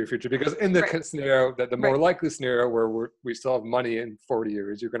investing for your future, because in the scenario that the more likely scenario where we still have money in 40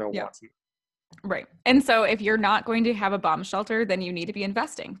 years, you're going to want some. Right. And so if you're not going to have a bomb shelter, then you need to be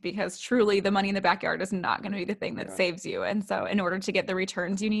investing, because truly the money in the backyard is not going to be the thing that saves you. And so in order to get the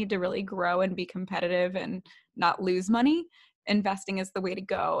returns you need to really grow and be competitive and not lose money, investing is the way to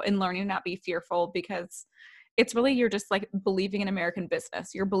go, and learning to not be fearful, because it's really, you're just like believing in American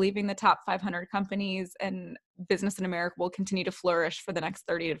business. You're believing the top 500 companies and business in America will continue to flourish for the next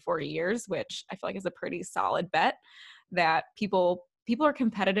 30 to 40 years, which I feel like is a pretty solid bet. That people are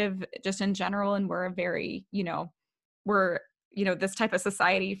competitive just in general, and we're a very, we're this type of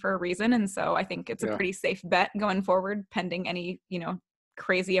society for a reason. And so I think it's a pretty safe bet going forward, pending any,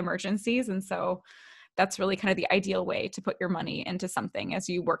 crazy emergencies. And so that's really kind of the ideal way to put your money into something as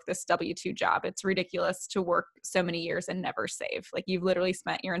you work this W-2 job. It's ridiculous to work so many years and never save. Like, you've literally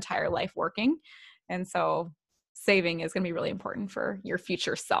spent your entire life working. And so saving is going to be really important for your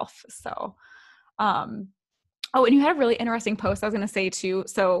future self. So, oh, and you had a really interesting post I was going to say too.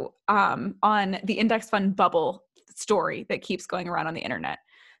 So on the index fund bubble story that keeps going around on the internet.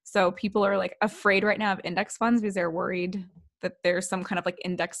 So people are like afraid right now of index funds because they're worried that there's some kind of like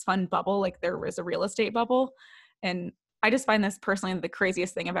index fund bubble, like there is a real estate bubble. And I just find this personally the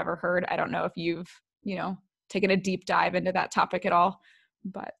craziest thing I've ever heard. I don't know if you've, taken a deep dive into that topic at all,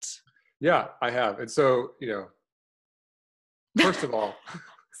 but. Yeah, I have. And so, first of all,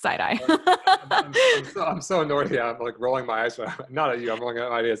 side eye. I'm so annoyed. Yeah, I'm like rolling my eyes. Not at you. I'm rolling at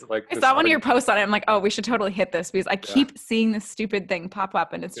my ideas. Like, I saw one of your posts on it. I'm like, oh, we should totally hit this, because I keep seeing this stupid thing pop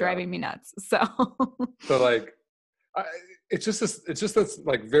up and it's driving me nuts. So like, it's just this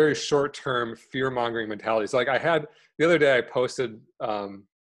like very short term fear mongering mentality. So like, I had the other day I posted, what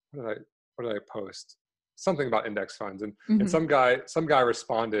did I post? Something about index funds, and some guy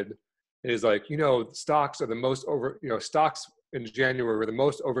responded. Is like, stocks are the most stocks in January were the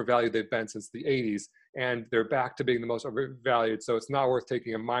most overvalued they've been since the 80s, and they're back to being the most overvalued. So it's not worth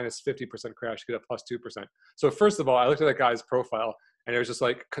taking a minus 50% crash to get a plus 2%. So first of all, I looked at that guy's profile, and it was just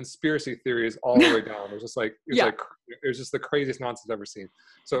like conspiracy theories all the way down. It was just like, it was just the craziest nonsense I've ever seen.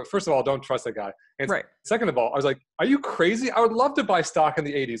 So first of all, don't trust that guy. And second of all, I was like, are you crazy? I would love to buy stock in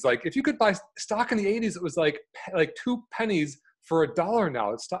the 80s. Like, if you could buy stock in the 80s, it was like 2 pennies for $1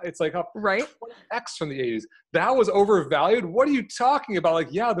 now. It's like up 20x from the 80s. That was overvalued. What are you talking about? Like,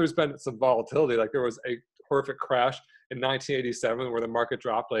 yeah, there's been some volatility. Like, there was a horrific crash in 1987 where the market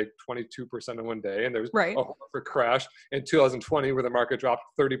dropped like 22% in one day. And there was a horrific crash in 2020 where the market dropped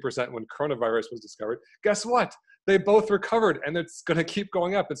 30% when coronavirus was discovered. Guess what? They both recovered, and it's going to keep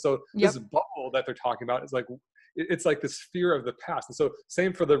going up. And so this bubble that they're talking about is like, it's like this fear of the past. And so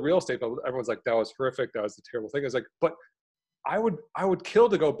same for the real estate. Everyone's like, that was horrific. That was a terrible thing. It's like, but I would kill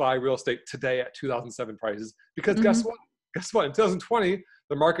to go buy real estate today at 2007 prices, because guess what? In 2020,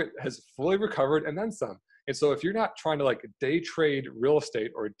 the market has fully recovered and then some. And so if you're not trying to like day trade real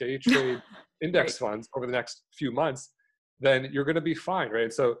estate or day trade index funds over the next few months, then you're going to be fine, right?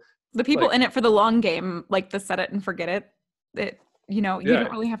 And so the people in it for the long game, like the set it and forget it, you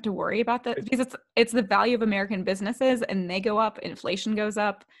don't really have to worry about that, because it's the value of American businesses, and they go up, inflation goes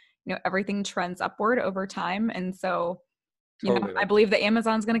up, everything trends upward over time. And so, I believe that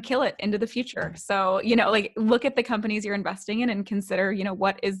Amazon's going to kill it into the future. So, like look at the companies you're investing in and consider,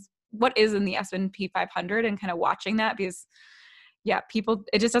 what is in the S&P 500 and kind of watching that, because people,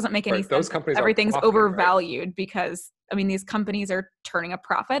 it just doesn't make any sense. Those companies Everything's overvalued, because these companies are turning a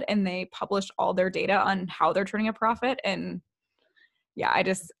profit and they publish all their data on how they're turning a profit. And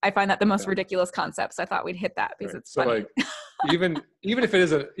I find that the most ridiculous concept. So I thought we'd hit that because it's funny. Like, even if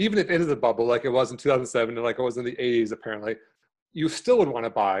it is a bubble, like it was in 2007 and like it was in the 80s, apparently, you still would want to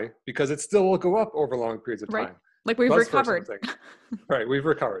buy because it still will go up over long periods of time. Right. Like we've recovered. Right. We've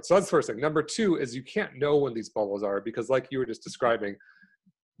recovered. So that's the first thing. Number two is you can't know when these bubbles are, because like you were just describing,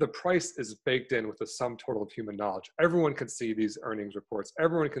 the price is baked in with the sum total of human knowledge. Everyone can see these earnings reports.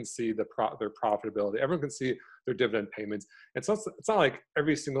 Everyone can see their profitability. Everyone can see their dividend payments. And so it's not like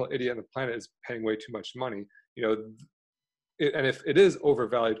every single idiot on the planet is paying way too much money. And if it is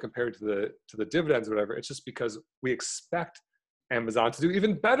overvalued compared to the dividends or whatever, it's just because we expect Amazon to do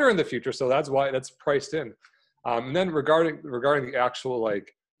even better in the future. So that's why that's priced in. And then regarding the actual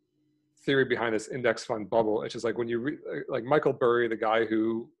like theory behind this index fund bubble, it's just like when you like Michael Burry, the guy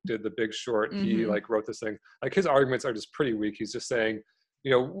who did The Big Short, he like wrote this thing. Like his arguments are just pretty weak. He's just saying,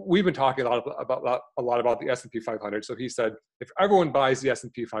 we've been talking a lot about the S&P 500. So he said, if everyone buys the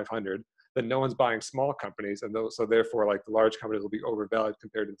S&P 500, then no one's buying small companies, and so therefore like the large companies will be overvalued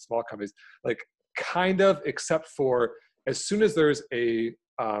compared to the small companies. Like kind of, except for as soon as there's a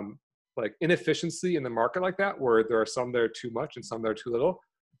like inefficiency in the market like that, where there are some that are too much and some that are too little,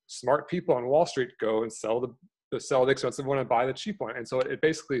 smart people on Wall Street go and sell the expensive one and buy the cheap one. And so it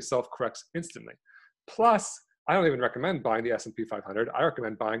basically self-corrects instantly. Plus, I don't even recommend buying the S&P 500. I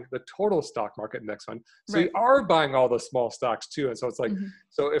recommend buying the total stock market index fund. So you are buying all the small stocks too. And so it's like,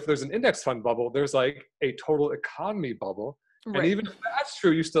 so if there's an index fund bubble, there's like a total economy bubble. Right. And even if that's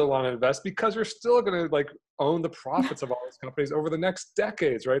true, you still want to invest because you're still going to like own the profits of all these companies over the next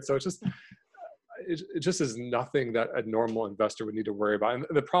decades, right? So it just is nothing that a normal investor would need to worry about. And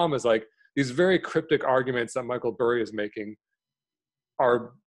the problem is like these very cryptic arguments that Michael Burry is making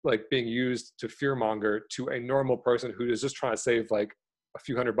are like being used to fearmonger to a normal person who is just trying to save like a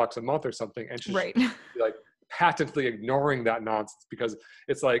few $100 a month or something, and just like patently ignoring that nonsense because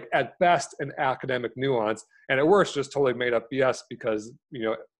it's like at best an academic nuance, and at worst just totally made up BS because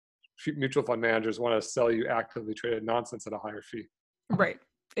mutual fund managers want to sell you actively traded nonsense at a higher fee. Right.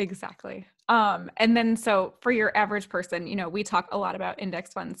 Exactly. And then so for your average person, we talk a lot about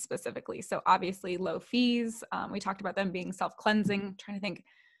index funds specifically. So obviously low fees. We talked about them being self-cleansing. I'm trying to think.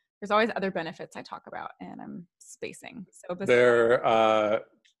 There's always other benefits I talk about, and I'm spacing. So they're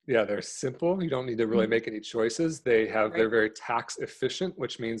simple. You don't need to really make any choices. They're very tax efficient,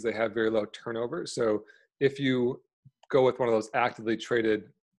 which means they have very low turnover. So if you go with one of those actively traded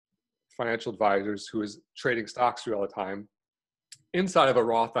financial advisors who is trading stocks through all the time, inside of a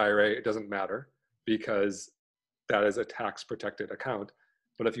Roth IRA, it doesn't matter because that is a tax protected account.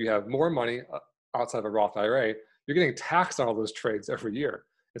 But if you have more money outside of a Roth IRA, you're getting taxed on all those trades every year.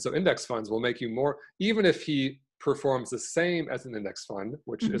 And so index funds will make you more, even if he performs the same as an index fund,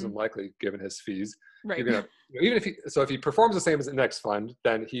 which isn't likely given his fees. Right. You're gonna, if he performs the same as an index fund,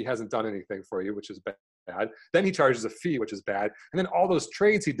 then he hasn't done anything for you, which is bad. Then he charges a fee, which is bad. And then all those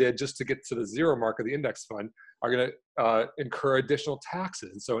trades he did just to get to the zero mark of the index fund are going to incur additional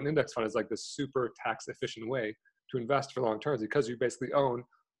taxes. And so an index fund is like this super tax efficient way to invest for long terms because you basically own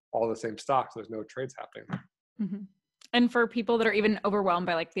all the same stocks. There's no trades happening. Mm-hmm. And for people that are even overwhelmed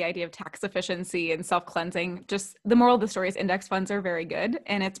by like the idea of tax efficiency and self-cleansing, just the moral of the story is index funds are very good.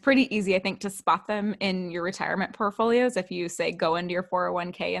 And it's pretty easy, I think, to spot them in your retirement portfolios. If you say, go into your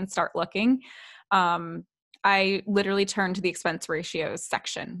 401k and start looking, I literally turn to the expense ratios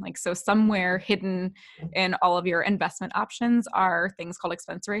section. Like, so somewhere hidden in all of your investment options are things called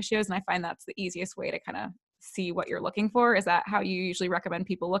expense ratios. And I find that's the easiest way to kind of see what you're looking for. Is that how you usually recommend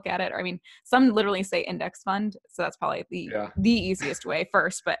people look at it? Or, I mean, some literally say index fund. So that's probably the easiest way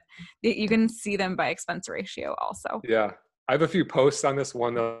first, but you can see them by expense ratio also. Yeah. I have a few posts on this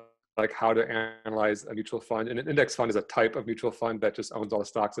one, like how to analyze a mutual fund. And an index fund is a type of mutual fund that just owns all the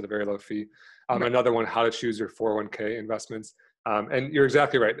stocks at a very low fee. Another one, how to choose your 401k investments. And you're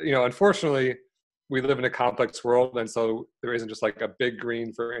exactly right. Unfortunately, we live in a complex world. And so there isn't just like a big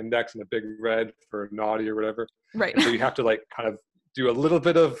green for index and a big red for naughty or whatever. Right. And so you have to like kind of do a little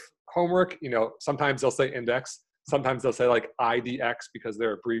bit of homework, sometimes they'll say index, sometimes they'll say like IDX because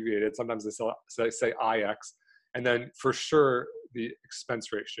they're abbreviated. Sometimes they say IX. And then for sure, the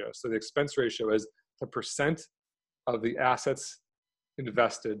expense ratio. So the expense ratio is the percent of the assets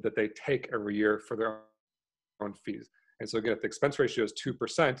invested that they take every year for their own fees. And so again, if the expense ratio is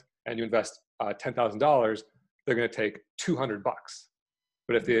 2% and you invest $10,000, they're going to take $200.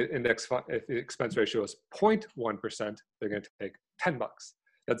 But if the expense ratio is 0.1%, they're going to take $10.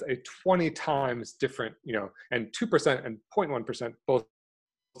 That's a 20 times different, and 2% and 0.1% both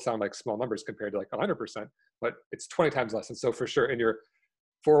sound like small numbers compared to like 100%, but it's 20 times less. And so for sure, in your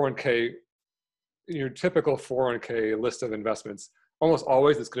 401k, your typical 401k list of investments, almost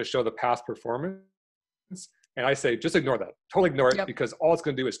always it's going to show the past performance. And I say, just ignore that. Totally ignore it, because all it's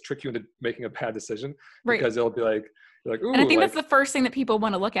going to do is trick you into making a bad decision. Right. Because it'll be like, ooh. And I think that's the first thing that people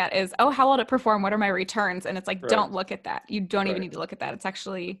want to look at is, oh, how will it perform? What are my returns? And it's like, don't look at that. You don't even need to look at that. It's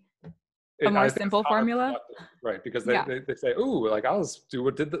actually a more simple formula. Right. Because they say, ooh, like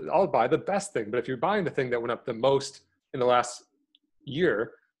I'll buy the best thing. But if you're buying the thing that went up the most in the last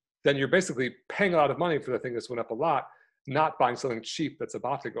year, then you're basically paying a lot of money for the thing that's went up a lot, not buying something cheap that's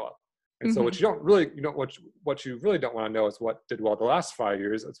about to go up. And so what you don't really, what you really don't want to know is what did well the last 5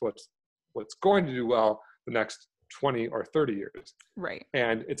 years. It's what's going to do well the next 20 or 30 years. Right.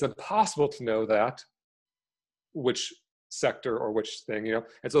 And it's impossible to know that which sector or which thing,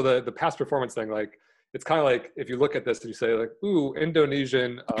 And so the past performance thing, like, it's kind of like if you look at this and you say like, ooh,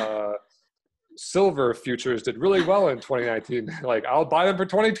 Indonesian silver futures did really well in 2019. Like, I'll buy them for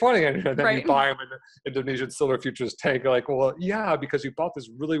 2020. And then you buy them and Indonesian silver futures tank. Like, well, yeah, because you bought this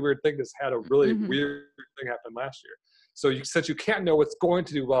really weird thing that's had a really weird thing happen last year. So since you can't know what's going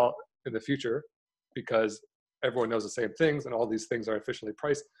to do well in the future, because everyone knows the same things and all these things are efficiently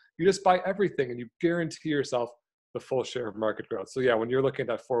priced, you just buy everything and you guarantee yourself the full share of market growth. So yeah, when you're looking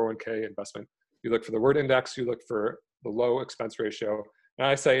at that 401k investment, you look for the word index, you look for the low expense ratio. And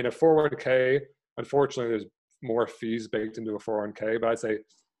I say in a 401k, unfortunately, there's more fees baked into a 401k, but I'd say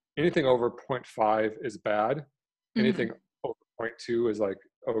anything over 0.5 is bad. Anything over 0.2 is like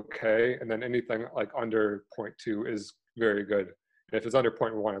okay. And then anything like under 0.2 is very good. And if it's under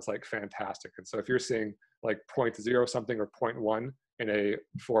 0.1, it's like fantastic. And so if you're seeing like 0.0 something or 0.1 in a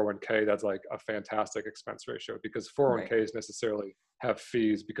 401k, that's like a fantastic expense ratio, because 401ks necessarily have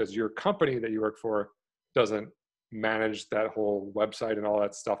fees because your company that you work for doesn't manage that whole website and all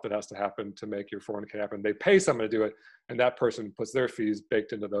that stuff that has to happen to make your 401k happen. They pay someone to do it, and that person puts their fees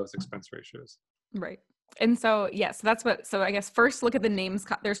baked into those expense ratios. Right. And so, so I guess first look at the names.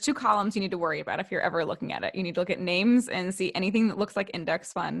 There's 2 columns you need to worry about if you're ever looking at it. You need to look at names and see anything that looks like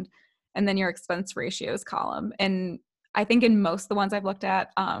index fund, and then your expense ratios column. And I think in most of the ones I've looked at,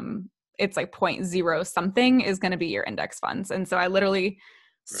 it's like 0.0 something is going to be your index funds. And so I literally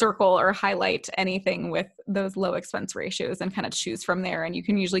circle or highlight anything with those low expense ratios and kind of choose from there. And you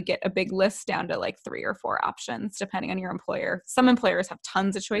can usually get a big list down to like 3 or 4 options, depending on your employer. Some employers have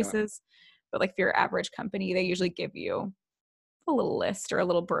tons of choices, but like for your average company, they usually give you a little list or a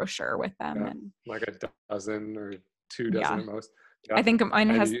little brochure with them. And like a dozen or 2 dozen at most. Yeah. I think mine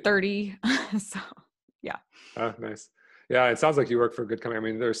has 30. So yeah. Oh, nice. Yeah. It sounds like you work for a good company.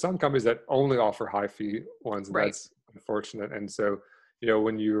 I mean, there's some companies that only offer high fee ones, and that's unfortunate. And so,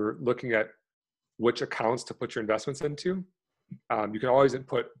 when you're looking at which accounts to put your investments into, you can always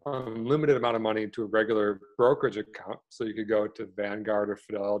input an unlimited amount of money into a regular brokerage account. So you could go to Vanguard or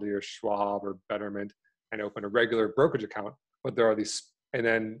Fidelity or Schwab or Betterment and open a regular brokerage account. But there are these, and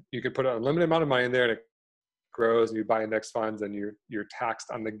then you can put an unlimited amount of money in there and it grows, and you buy index funds and you're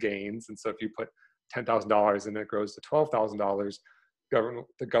taxed on the gains. And so if you put $10,000 and it grows to $12,000,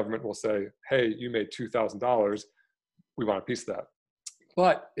 the government will say, hey, you made $2,000. We want a piece of that.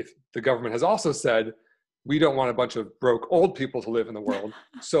 But if the government has also said, we don't want a bunch of broke old people to live in the world,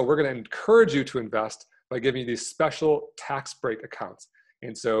 so we're going to encourage you to invest by giving you these special tax break accounts.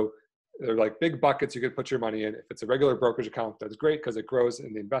 And so they're like big buckets you could put your money in. If it's a regular brokerage account, that's great because it grows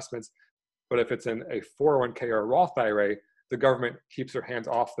in the investments. But if it's in a 401k or a Roth IRA, the government keeps their hands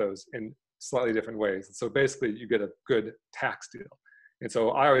off those in slightly different ways. And so basically you get a good tax deal. And so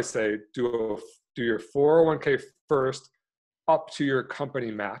I always say, do your 401k first, up to your company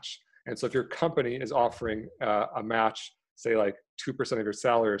match. And so if your company is offering a match, say like 2% of your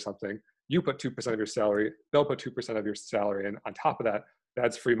salary or something, you put 2% of your salary, they'll put 2% of your salary. And on top of that,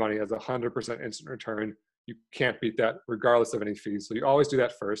 that's free money as 100% instant return. You can't beat that regardless of any fees. So you always do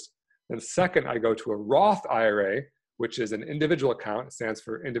that first. Then second, I go to a Roth IRA, which is an individual account. It stands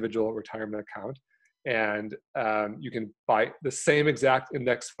for individual retirement account. And you can buy the same exact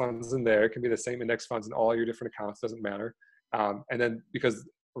index funds in there. It can be the same index funds in all your different accounts, doesn't matter. And then because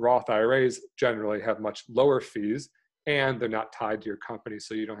Roth IRAs generally have much lower fees and they're not tied to your company,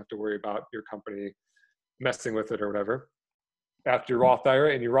 so you don't have to worry about your company messing with it or whatever. After your Roth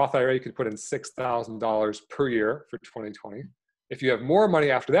IRA, in your Roth IRA, you could put in $6,000 per year for 2020. If you have more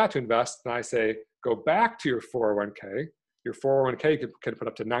money after that to invest, then I say go back to your 401k. Your 401k can put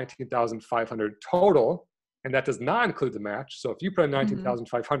up to $19,500 total, and that does not include the match. So if you put in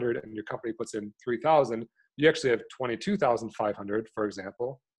 $19,500 and your company puts in $3,000, you actually have $22,500, for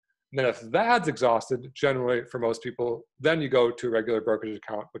example. And then if that's exhausted, generally for most people, then you go to a regular brokerage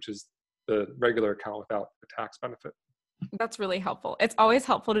account, which is the regular account without the tax benefit. That's really helpful. It's always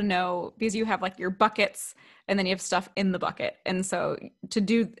helpful to know, because you have like your buckets and then you have stuff in the bucket. And so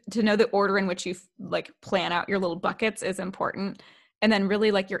to know the order in which you like plan out your little buckets is important. And then really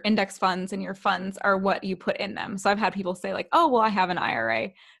like your index funds and your funds are what you put in them. So I've had people say like, oh, well, I have an IRA.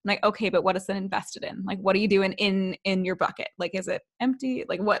 I'm like, okay, but what is it invested in? Like, what are you doing in your bucket? Like, is it empty?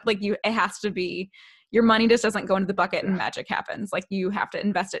 Like what, like it has to be, your money just doesn't go into the bucket and magic happens. Like you have to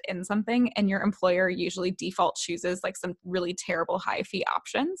invest it in something, and your employer usually default chooses like some really terrible high fee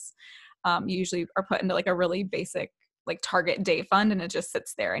options. You usually are put into like a really basic like target date fund, and it just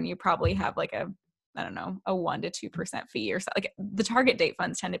sits there, and you probably have like a 1% to 2% fee or something. Like the target date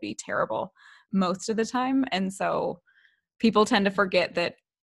funds tend to be terrible most of the time. And so people tend to forget that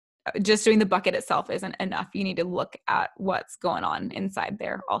just doing the bucket itself isn't enough. You need to look at what's going on inside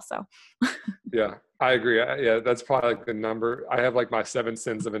there also. Yeah, I agree. Yeah, that's probably like the number. I have like my 7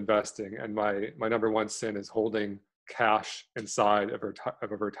 sins of investing, and my number 1 sin is holding cash inside of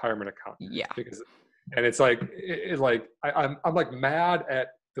a retirement account. Yeah. And it's like, I'm like mad at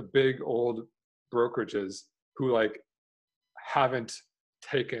the big old brokerages who like haven't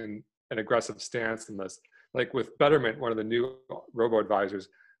taken an aggressive stance in this. Like with Betterment, one of the new robo advisors,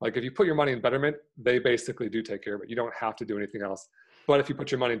 like if you put your money in Betterment, they basically do take care of it. You don't have to do anything else. But if you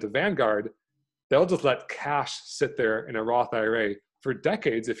put your money into Vanguard, they'll just let cash sit there in a Roth IRA for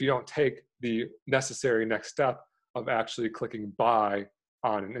decades if you don't take the necessary next step of actually clicking buy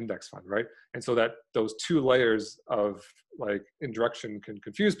on an index fund, right? And so that those 2 layers of like indirection can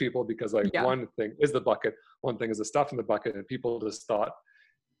confuse people, because like one thing is the bucket, one thing is the stuff in the bucket, and people just thought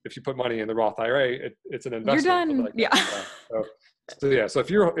if you put money in the Roth IRA, it's an investment. You're done. Like, so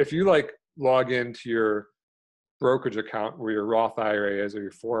if you like log into your brokerage account where your Roth IRA is or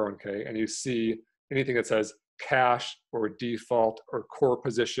your 401k, and you see anything that says cash or default or core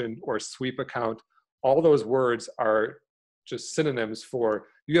position or sweep account, all those words are just synonyms for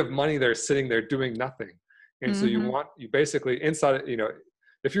you have money there sitting there doing nothing. And so you basically inside,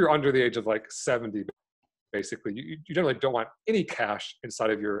 if you're under the age of like 70, basically you generally don't want any cash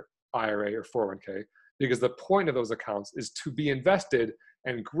inside of your IRA or 401k, because the point of those accounts is to be invested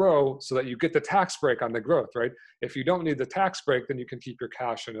and grow so that you get the tax break on the growth, right? If you don't need the tax break, then you can keep your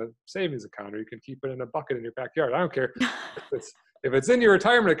cash in a savings account, or you can keep it in a bucket in your backyard. I don't care. If it's in your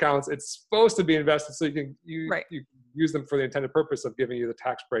retirement accounts, it's supposed to be invested so you use them for the intended purpose of giving you the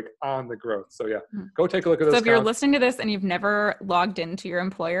tax break on the growth. So go take a look at those. So if you're listening to this and you've never logged into your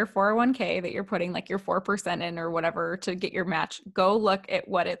employer 401k that you're putting like your 4% in or whatever to get your match, go look at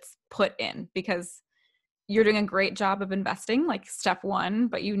what it's put in, because you're doing a great job of investing, like step 1,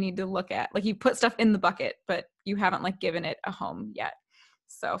 but you need to look at, like, you put stuff in the bucket, but you haven't like given it a home yet.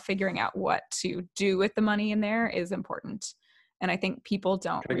 So figuring out what to do with the money in there is important. And I think people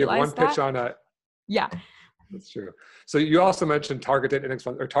don't realize that. Can I give one pitch on that? Yeah. That's true. So you also mentioned target date index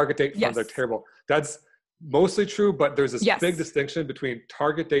funds, or target date funds are terrible. That's mostly true, but there's this big distinction between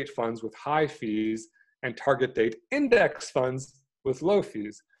target date funds with high fees and target date index funds with low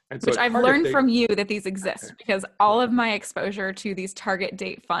fees. And so which I've learned from you that these exist, because all of my exposure to these target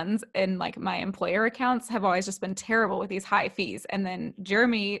date funds in like my employer accounts have always just been terrible with these high fees. And then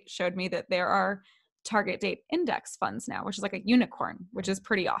Jeremy showed me that there are target date index funds now, which is like a unicorn, which is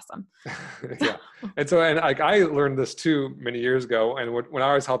pretty awesome. And I learned this too many years ago. And when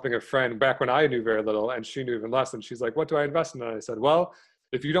I was helping a friend back when I knew very little and she knew even less, and she's like, what do I invest in? And I said, well,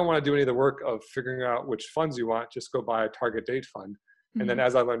 if you don't want to do any of the work of figuring out which funds you want, just go buy a target date fund. And then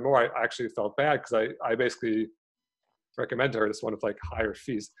as I learned more, I actually felt bad, because I basically recommended her this one with like higher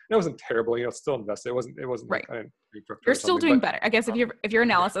fees. And it wasn't terrible, still invested. It wasn't right. You're still doing better. I guess if you're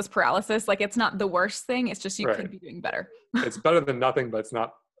analysis paralysis, like it's not the worst thing. It's just you could be doing better. It's better than nothing, but it's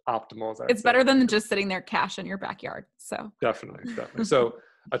not optimal. It's better than just sitting there cash in your backyard. So definitely. So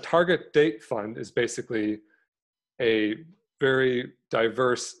a target date fund is basically a very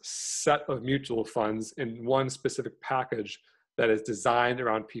diverse set of mutual funds in one specific package that is designed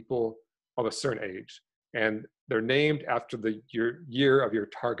around people of a certain age. And they're named after the year of your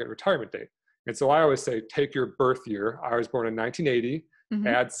target retirement date. And so I always say, take your birth year. I was born in 1980,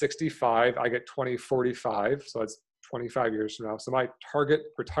 add 65, I get 2045. So that's 25 years from now. So my target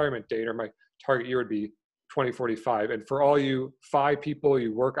retirement date or my target year would be 2045. And for all you FI people,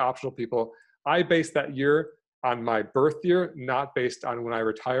 you work optional people, I base that year on my birth year, not based on when I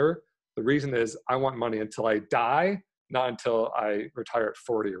retire. The reason is I want money until I die, not until I retire at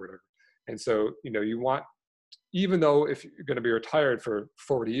 40 or whatever. And so, you want, even though if you're going to be retired for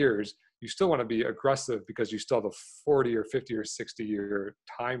 40 years, you still want to be aggressive because you still have a 40 or 50 or 60 year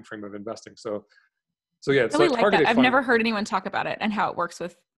time frame of investing. So yeah, I really like that. I've never heard anyone talk about it and how it works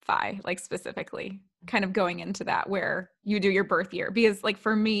with FI, like specifically kind of going into that where you do your birth year. Because like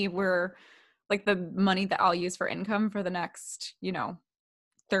for me, we're like the money that I'll use for income for the next,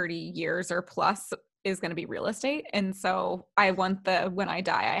 30 years or plus is going to be real estate. And so I want when I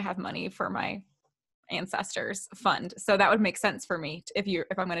die, I have money for my ancestors fund. So that would make sense for me if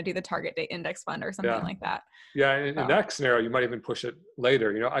I'm going to do the target date index fund or something like that. Yeah. And in that scenario, you might even push it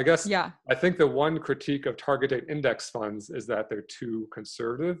later. I guess, I think the one critique of target date index funds is that they're too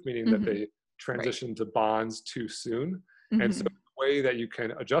conservative, meaning that they transition to bonds too soon. And so the way that you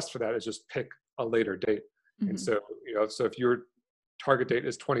can adjust for that is just pick a later date. And so, so if your target date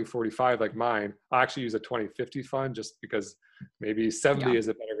is 2045, like mine, I actually use a 2050 fund just because maybe 70 is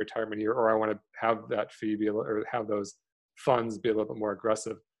a better retirement year, or I want to have that fee or have those funds be a little bit more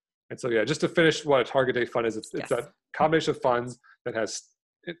aggressive. And so, just to finish what a target date fund is, it's that combination of funds that has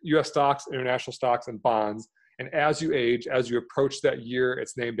US stocks, international stocks, and bonds. And as you age, as you approach that year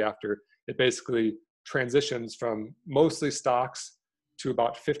it's named after, it basically transitions from mostly stocks to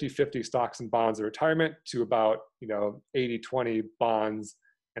about 50-50 stocks and bonds in retirement to about, 80-20 bonds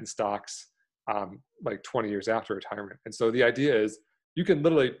and stocks, like 20 years after retirement. And so the idea is you can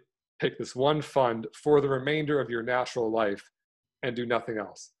literally pick this one fund for the remainder of your natural life and do nothing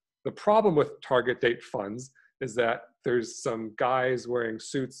else. The problem with target date funds is that there's some guys wearing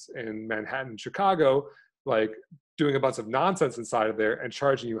suits in Manhattan, Chicago, like doing a bunch of nonsense inside of there and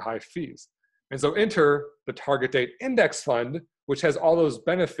charging you high fees. And so enter the target date index fund, which has all those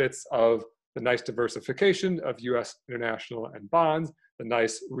benefits of the nice diversification of US, international, and bonds, the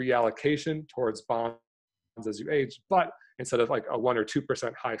nice reallocation towards bonds as you age, but instead of like a 1 or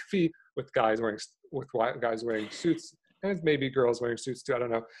 2% high fee with guys wearing suits, and maybe girls wearing suits too, I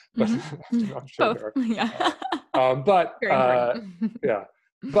don't know, but I'm sure there are.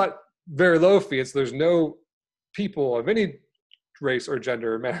 But very low fee. And so there's no people of any race or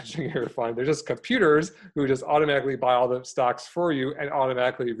gender managing your fund. They're just computers who just automatically buy all the stocks for you and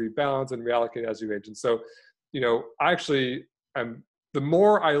automatically rebalance and reallocate as you age. And so, I actually the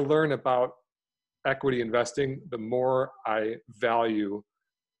more I learn about equity investing, the more I value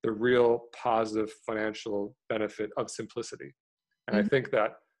the real positive financial benefit of simplicity. And I think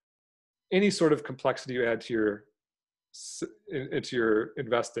that any sort of complexity you add to into your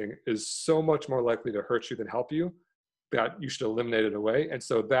investing is so much more likely to hurt you than help you, that you should eliminate it away. And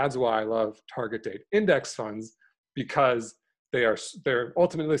so that's why I love target date index funds, because they're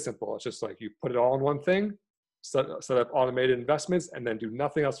ultimately simple. It's just like you put it all in one thing, set up automated investments, and then do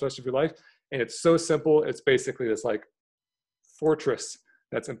nothing else for the rest of your life. And it's so simple. It's basically this like fortress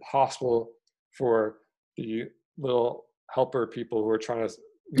that's impossible for the little helper people who are trying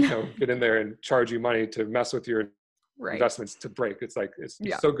to get in there and charge you money to mess with your investments to break. It's like it's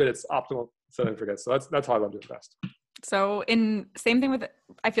so good, it's optimal, so then forget. So that's how I love to invest. So same thing with,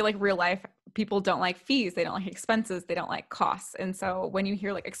 I feel like real life, people don't like fees. They don't like expenses. They don't like costs. And so when you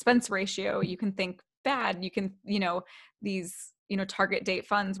hear like expense ratio, you can think bad. You can, these, target date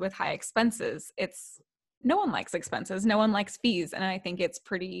funds with high expenses, no one likes expenses. No one likes fees. And I think it's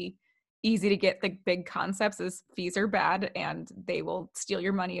pretty easy to get the big concepts as fees are bad and they will steal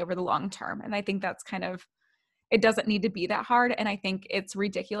your money over the long term. And I think that's it doesn't need to be that hard. And I think it's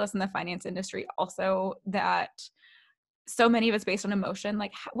ridiculous in the finance industry also that so many of it's based on emotion.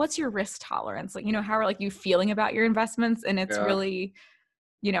 Like, what's your risk tolerance? Like, how are you feeling about your investments? And it's really,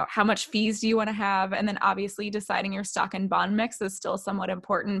 how much fees do you want to have? And then obviously deciding your stock and bond mix is still somewhat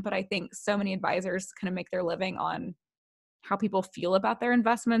important. But I think so many advisors kind of make their living on how people feel about their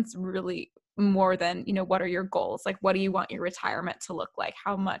investments really more than, what are your goals? Like, what do you want your retirement to look like?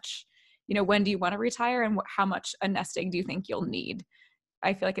 How much, when do you want to retire and how much a nest egg do you think you'll need?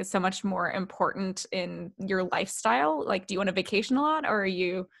 I feel like it's so much more important in your lifestyle. Like, do you want to vacation a lot, or are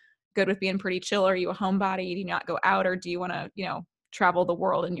you good with being pretty chill? Are you a homebody? Do you not go out, or do you want to, travel the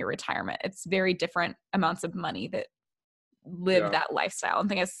world in your retirement? It's very different amounts of money that live that lifestyle.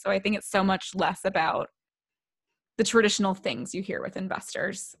 So I think it's so much less about the traditional things you hear with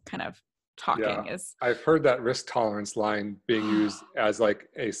investors kind of talking is. I've heard that risk tolerance line being used as like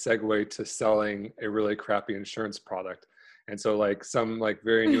a segue to selling a really crappy insurance product. And so like some like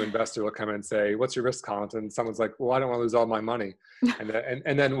very new investor will come in and say, what's your risk tolerance? And someone's like, well, I don't want to lose all my money.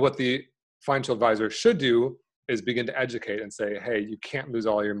 And then what the financial advisor should do is begin to educate and say, hey, you can't lose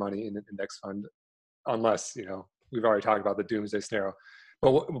all your money in an index fund unless, we've already talked about the doomsday scenario.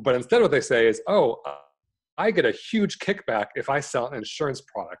 But instead what they say is, I get a huge kickback if I sell an insurance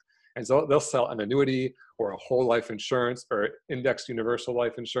product. And so they'll sell an annuity or a whole life insurance or indexed universal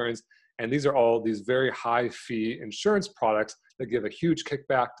life insurance. And these are all these very high fee insurance products that give a huge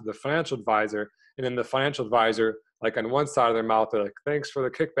kickback to the financial advisor. And then the financial advisor, like on one side of their mouth, they're like, thanks for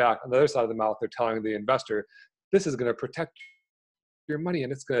the kickback. On the other side of the mouth, they're telling the investor, this is going to protect your money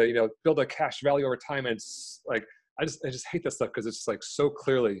and it's going to, build a cash value over time. And it's like, I just hate this stuff because it's like so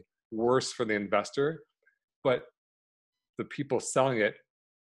clearly worse for the investor, but the people selling it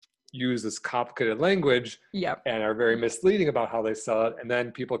use this complicated language and are very misleading about how they sell it. And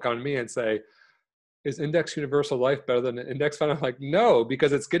then people come to me and say, is index universal life better than an index fund? I'm like, no,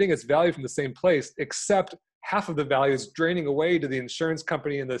 because it's getting its value from the same place, except half of the value is draining away to the insurance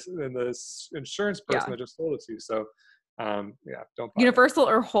company and the insurance person that just sold it to you. So don't buy universal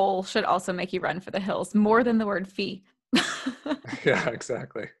or whole should also make you run for the hills more than the word fee. Yeah,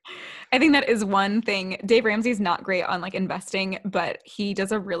 exactly. I think that is one thing. Dave Ramsey's not great on like investing, but he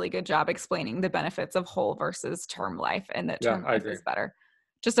does a really good job explaining the benefits of whole versus term life and that term life is better.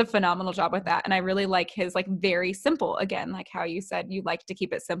 Just a phenomenal job with that. And I really like his like very simple, again, like how you said you like to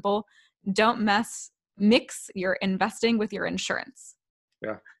keep it simple. Don't mix your investing with your insurance.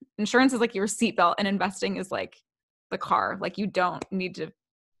 Yeah. Insurance is like your seatbelt and investing is like the car. Like you don't need to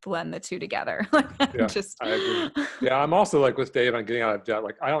blend the two together. I agree. Yeah, I'm also like with Dave on getting out of debt.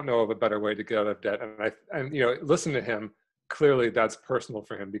 Like I don't know of a better way to get out of debt. And listen to him. Clearly, that's personal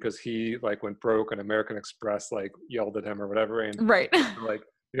for him because he like went broke and American Express like yelled at him or whatever. And right. Like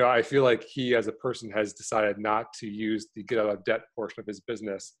I feel like he as a person has decided not to use the get out of debt portion of his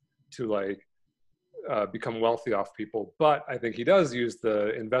business to like become wealthy off people. But I think he does use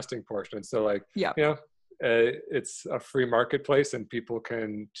the investing portion. And so like it's a free marketplace and people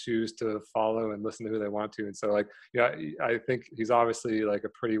can choose to follow and listen to who they want to. And so like, I think he's obviously like a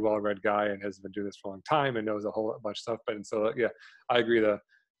pretty well-read guy and has been doing this for a long time and knows a whole bunch of stuff. But, and so, I agree I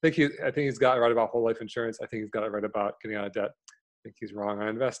think he's got it right about whole life insurance. I think he's got it right about getting out of debt. I think he's wrong on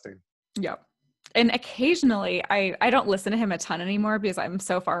investing. Yeah. And occasionally I don't listen to him a ton anymore because I'm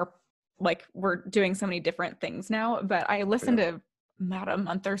so far, like we're doing so many different things now, but I listened to about a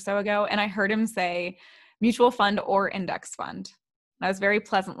month or so ago and I heard him say, mutual fund or index fund. I was very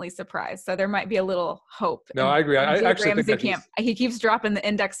pleasantly surprised. So there might be a little hope. No, I agree. I actually think that he keeps dropping the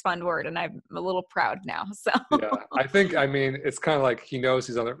index fund word and I'm a little proud now. So I mean, it's kind of like he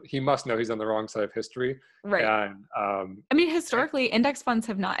must know he's on the wrong side of history. Right. And historically index funds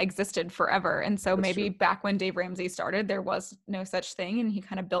have not existed forever. And so maybe back when Dave Ramsey started, there was no such thing. And he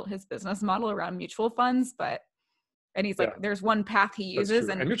kind of built his business model around mutual funds, and he's like, there's one path he uses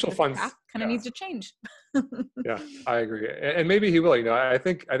and mutual funds path kind of needs to change. Yeah, I agree. And maybe he will, I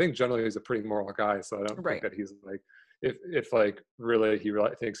think generally he's a pretty moral guy. So I don't think that he's like, if like really, he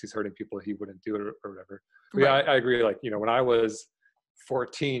really thinks he's hurting people, he wouldn't do it or whatever. But I agree. Like, when I was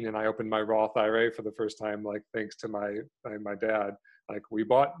 14 and I opened my Roth IRA for the first time, like thanks to my dad, like we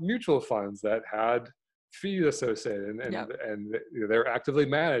bought mutual funds that had fees associated and they're actively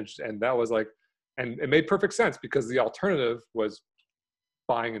managed. And that was like, and it made perfect sense because the alternative was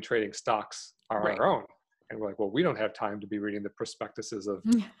buying and trading stocks on our own. And we're like, well, we don't have time to be reading the prospectuses of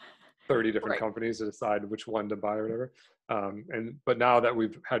 30 different companies to decide which one to buy or whatever. But now that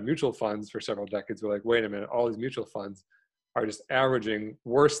we've had mutual funds for several decades, we're like, wait a minute, all these mutual funds are just averaging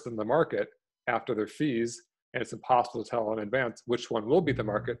worse than the market after their fees. And it's impossible to tell in advance which one will beat the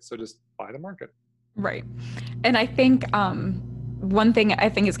market. So just buy the market. Right. And I think, one thing I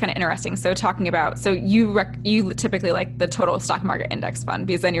think is kind of interesting. So talking about, so you typically like the total stock market index fund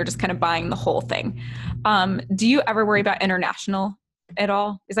because then you're just kind of buying the whole thing. Do you ever worry about international at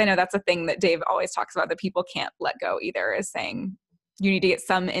all? Because I know that's a thing that Dave always talks about that people can't let go either, is saying you need to get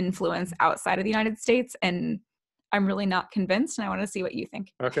some influence outside of the United States. And I'm really not convinced. And I want to see what you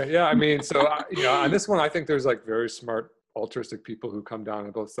think. Okay. Yeah. I mean, so, on this one, I think there's like very smart altruistic people who come down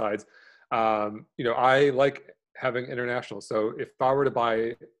on both sides. I like having international. So if I were to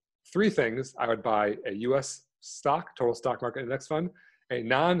buy three things, I would buy a U.S. stock, total stock market index fund, a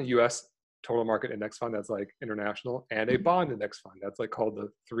non-U.S. total market index fund that's like international, and a bond index fund that's like called the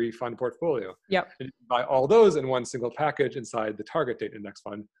 3-fund portfolio. Yep. And you buy all those in one single package inside the target date index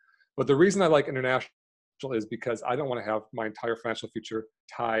fund. But the reason I like international is because I don't want to have my entire financial future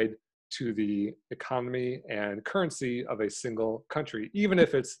tied to the economy and currency of a single country, even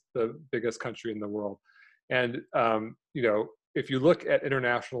if it's the biggest country in the world. And if you look at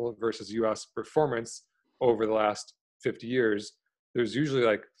international versus US performance over the last 50 years, there's usually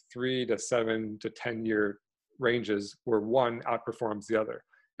like 3 to 7 to 10 year ranges where one outperforms the other.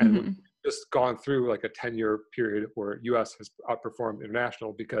 And we've just gone through like a 10-year period where US has outperformed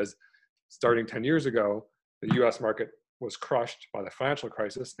international, because starting 10 years ago, the US market was crushed by the financial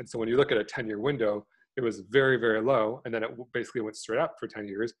crisis. And so when you look at a 10-year window, it was very, very low. And then it basically went straight up for 10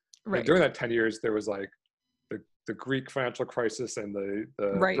 years. Right. And during that 10 years, there was like the Greek financial crisis, and the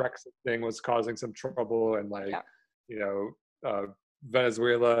Brexit thing was causing some trouble. And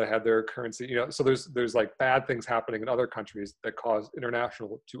Venezuela had their currency, so there's like bad things happening in other countries that cause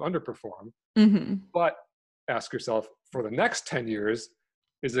international to underperform. But ask yourself, for the next 10 years,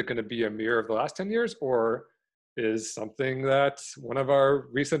 is it going to be a mirror of the last 10 years? Or is something that one of our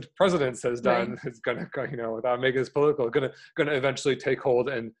recent presidents has done is going to, without making this political, going to eventually take hold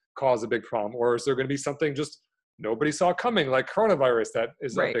and cause a big problem? Or is there going to be something just nobody saw coming, like coronavirus, that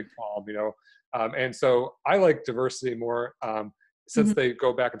is a big problem, and so I like diversity more. Since they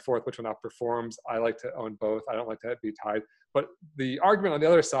go back and forth, which one outperforms, I like to own both. I don't like to be tied. But the argument on the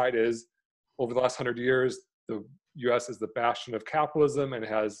other side is, over the last 100 years, the U.S. is the bastion of capitalism and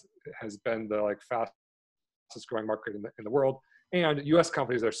has been the like fastest growing market in the world. And U.S.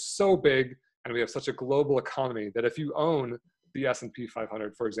 companies are so big, and we have such a global economy, that if you own the S&P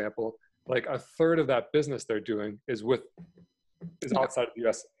 500, for example, like a third of that business they're doing is outside of the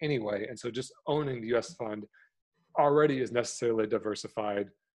U.S. anyway. And so just owning the U.S. fund already is necessarily diversified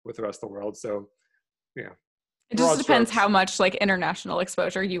with the rest of the world. So, it just depends how much like international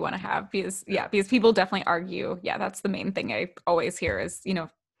exposure you want to have, because people definitely argue. Yeah, that's the main thing I always hear is,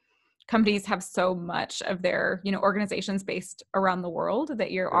 companies have so much of their, organizations based around the world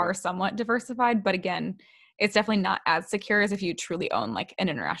that you are somewhat diversified. But again, it's definitely not as secure as if you truly own like an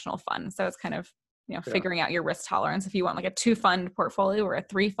international fund. So it's kind of, figuring out your risk tolerance. If you want like a 2-fund portfolio or a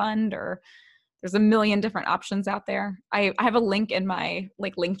 3-fund, or there's a million different options out there. I have a link in my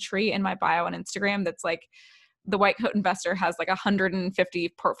link tree in my bio on Instagram that's like, the White Coat Investor has like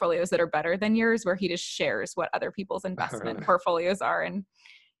 150 portfolios that are better than yours, where he just shares what other people's investment portfolios are. And,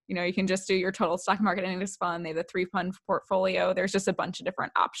 you can just do your total stock market index fund. They have the 3-fund portfolio. There's just a bunch of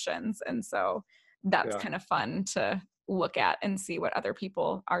different options. And so that's kind of fun to look at and see what other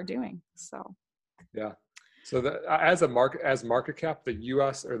people are doing. So, yeah. So as market cap, the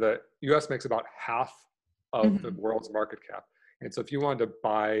U.S. makes about half of the world's market cap. And so if you wanted to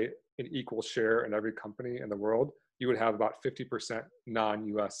buy an equal share in every company in the world, you would have about 50%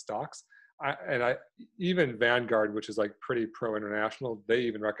 non-U.S. stocks. Even Vanguard, which is like pretty pro-international, they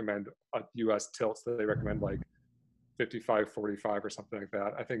even recommend a U.S. tilt. So they recommend like 55-45 or something like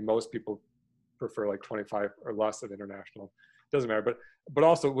that. I think most people prefer like 25 or less of international. Doesn't matter. But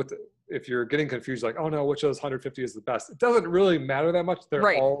also if you're getting confused, like, oh no, which of those 150 is the best? It doesn't really matter that much.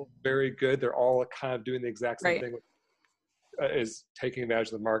 They're all very good. They're all kind of doing the exact same thing, is taking advantage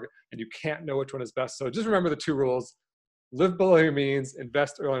of the market, and you can't know which one is best. So just remember the 2 rules: live below your means,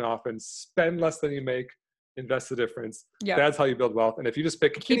 invest early and often, spend less than you make, invest the difference. That's how you build wealth. And if you just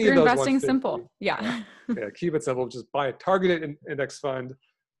pick keep any your of those investing simple. Keep it simple. Just buy a targeted index fund,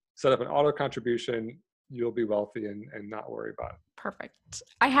 set up an auto contribution. You'll be wealthy and not worry about it. Perfect.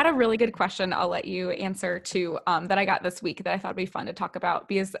 I had a really good question I'll let you answer to that I got this week that I thought would be fun to talk about,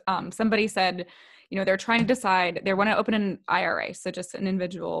 because somebody said, they're trying to decide, they want to open an IRA, so just an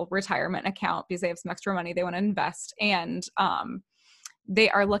individual retirement account, because they have some extra money they want to invest. And they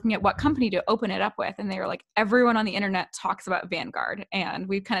are looking at what company to open it up with. And they were like, everyone on the internet talks about Vanguard. And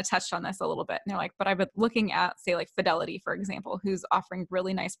we've kind of touched on this a little bit. And they're like, but I've been looking at, say, like Fidelity, for example, who's offering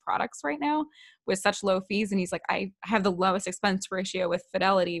really nice products right now with such low fees. And he's like, I have the lowest expense ratio with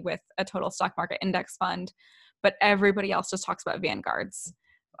Fidelity with a total stock market index fund, but everybody else just talks about Vanguards.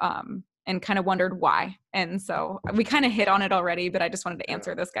 And kind of wondered why. And so we kind of hit on it already, but I just wanted to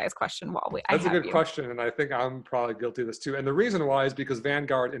answer this guy's question while That's a good question. And I think I'm probably guilty of this too. And the reason why is because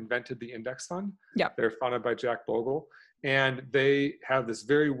Vanguard invented the index fund. They're founded by Jack Bogle. And they have this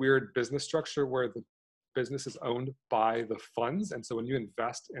very weird business structure where the business is owned by the funds. And so when you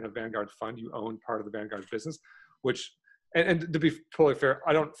invest in a Vanguard fund, you own part of the Vanguard business, which, and to be totally fair,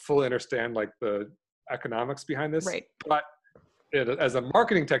 I don't fully understand like the economics behind this, but as a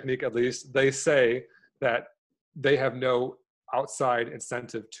marketing technique, at least, they say that they have no outside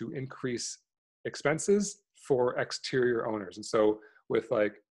incentive to increase expenses for exterior owners. And so with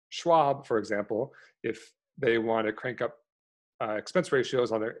like Schwab, for example, if they want to crank up expense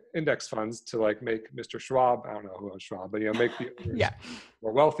ratios on their index funds to like make Mr. Schwab, I don't know who owns Schwab, but make the owners Yeah.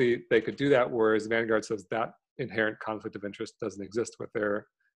 more wealthy, they could do that. Whereas Vanguard says that inherent conflict of interest doesn't exist with their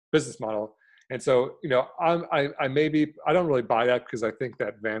business model. And so, I don't really buy that, because I think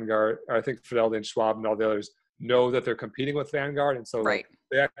that Vanguard, or I think Fidelity and Schwab and all the others know that they're competing with Vanguard. And so Right. like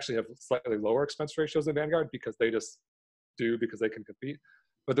they actually have slightly lower expense ratios than Vanguard, because they just do, because they can compete.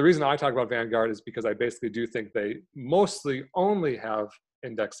 But the reason I talk about Vanguard is because I basically do think they mostly only have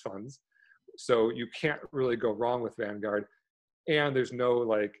index funds. So you can't really go wrong with Vanguard. And there's no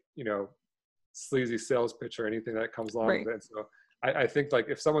like, sleazy sales pitch or anything that comes along Right. with it. So I think like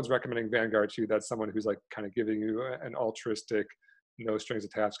if someone's recommending Vanguard to you, that's someone who's like kind of giving you an altruistic, no strings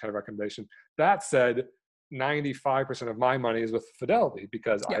attached kind of recommendation. That said, 95% of my money is with Fidelity,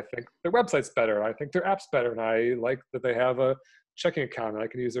 because I think their website's better. I think their app's better. And I like that they have a checking account, and I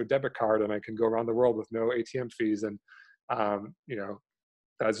can use their debit card, and I can go around the world with no ATM fees. And,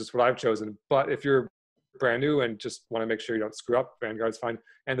 that's just what I've chosen. But if you're brand new and just want to make sure you don't screw up, Vanguard's fine.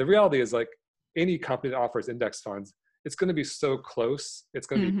 And the reality is like any company that offers index funds, it's going to be so close. It's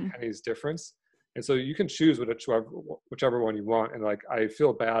going to be pennies difference. And so you can choose whichever one you want. And like, I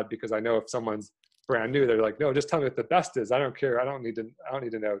feel bad because I know if someone's brand new, they're like, no, just tell me what the best is. I don't care. I don't need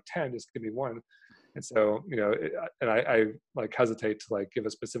to know 10, just give me one. And so, I like hesitate to like give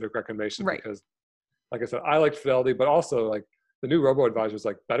a specific recommendation, Right. because like I said, I like Fidelity, but also like the new robo-advisors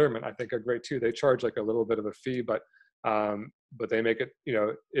like Betterment, I think are great too. They charge like a little bit of a fee, but they make it,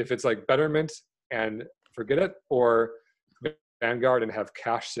 if it's like Betterment and forget it, or Vanguard and have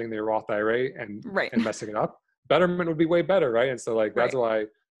cash sitting in their Roth IRA and messing it up, Betterment would be way better, right? And so like that's why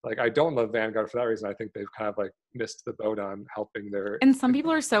like I don't love Vanguard for that reason. I think they've kind of like missed the boat on helping their. And some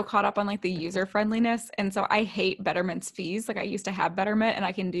people are so caught up on like the user friendliness, and so I hate Betterment's fees. Like I used to have Betterment, and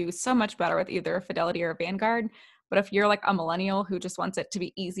I can do so much better with either Fidelity or Vanguard. But if you're like a millennial who just wants it to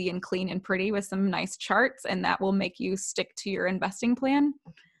be easy and clean and pretty with some nice charts, and that will make you stick to your investing plan,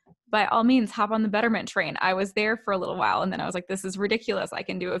 by all means, hop on the Betterment train. I was there for a little while, and then I was like, this is ridiculous. I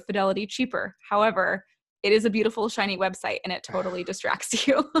can do a Fidelity cheaper. However, it is a beautiful, shiny website, and it totally distracts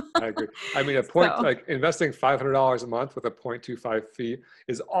you. I agree. I mean, like investing $500 a month with a 0.25 fee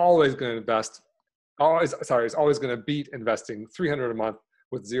is always going to is always going to beat investing $300 a month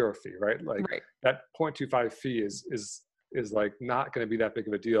with zero fee, right? Like that 0.25 fee is like not going to be that big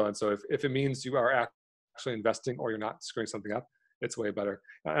of a deal. And so if it means you are actually investing or you're not screwing something up, it's way better.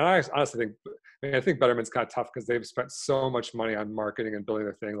 And I honestly think, I think Betterment's kind of tough because they've spent so much money on marketing and building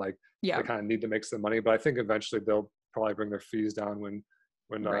their thing. Like they kind of need to make some money, but I think eventually they'll probably bring their fees down when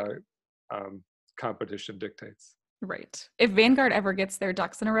competition dictates. Right. If Vanguard ever gets their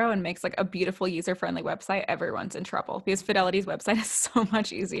ducks in a row and makes like a beautiful user-friendly website, everyone's in trouble, because Fidelity's website is so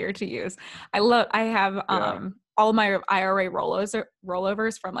much easier to use. I have all my IRA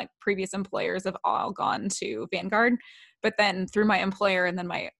rollovers from like previous employers have all gone to Vanguard, but then through my employer and then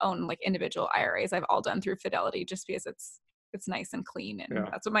my own like individual IRAs, I've all done through Fidelity, just because it's nice and clean, and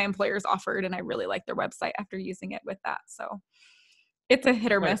that's what my employers offered, and I really like their website after using it with that. So it's a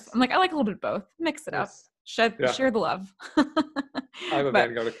hit or miss. I'm like, I like a little bit of both. Mix it up. Share the love. I have a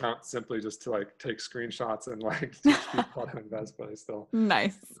Vanguard account simply just to like take screenshots and like teach people how to invest, but I still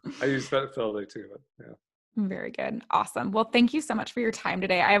nice. I use Fidelity too, but yeah. Very good. Awesome. Well, thank you so much for your time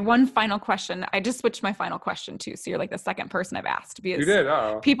today. I have one final question. I just switched my final question too, so you're like the second person I've asked, because you did.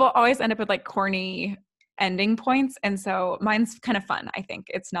 People always end up with like corny ending points, and so mine's kind of fun. I think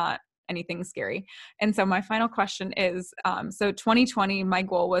it's not anything scary. And so my final question is, so 2020, my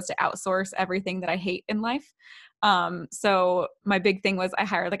goal was to outsource everything that I hate in life. So my big thing was I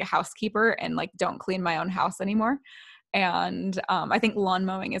hired like a housekeeper and like don't clean my own house anymore. And I think lawn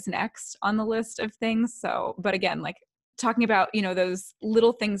mowing is next on the list of things. So, but again, like talking about, those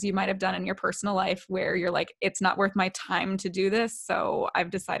little things you might have done in your personal life where you're like, it's not worth my time to do this. So I've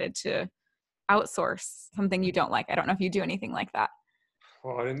decided to outsource something you don't like. I don't know if you do anything like that.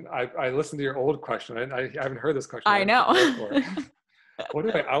 Well, I listened to your old question. I haven't heard this question. I know. What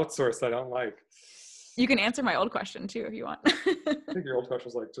do I outsource that I don't like? You can answer my old question too if you want. I think your old question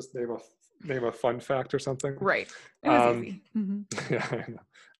was like, just name a fun fact or something. Right. It was easy. Mm-hmm. Yeah,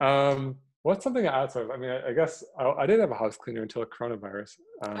 I know. What's something I outsource? I mean, I guess I did have a house cleaner until coronavirus.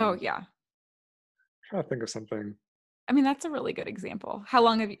 Oh yeah. I'm trying to think of something. I mean, that's a really good example. How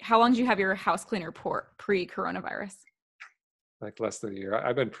long did you have your house cleaner pre-coronavirus? Like less than a year.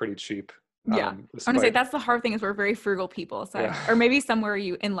 I've been pretty cheap. Yeah. I want to say that's the hard thing, is we're very frugal people. So, or maybe somewhere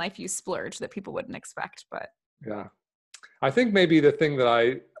in life you splurge that people wouldn't expect, but. Yeah. I think maybe the thing that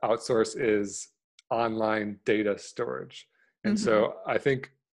I outsource is online data storage. And so I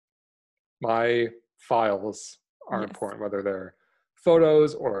think my files are Yes. important, whether they're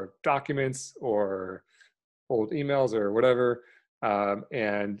photos or documents or old emails or whatever.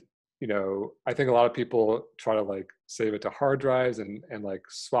 And I think a lot of people try to like save it to hard drives and like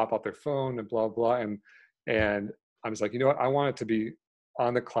swap out their phone and blah blah. And I'm just like, what? I want it to be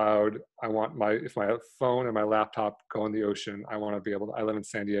on the cloud. I want if my phone and my laptop go in the ocean, I want to be able to. I live in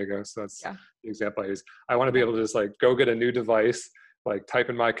San Diego, so that's the example I use. I want to be able to just like go get a new device, like type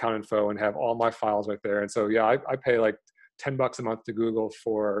in my account info and have all my files right there. And so I pay like $10 a month to Google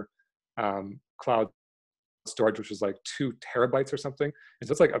for cloud storage, which is like 2 terabytes or something. And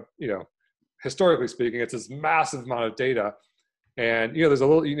so it's like historically speaking, it's this massive amount of data. And there's a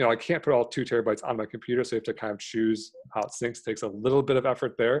little, I can't put all 2 terabytes on my computer, so you have to kind of choose how it syncs. It takes a little bit of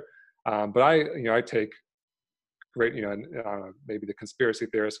effort there. But I take great, and maybe the conspiracy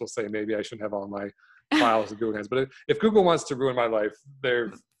theorists will say maybe I shouldn't have all my files in Google hands. But if Google wants to ruin my life, they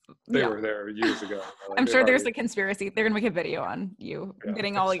were there years ago. Like, I'm sure there's a conspiracy. They're going to make a video on you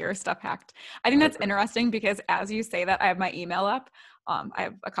getting all your stuff hacked. I think that's interesting because as you say that, I have my email up. I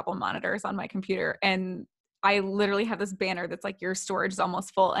have a couple monitors on my computer, and I literally have this banner that's like, your storage is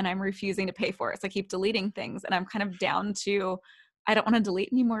almost full, and I'm refusing to pay for it. So I keep deleting things, and I'm kind of down to, I don't want to delete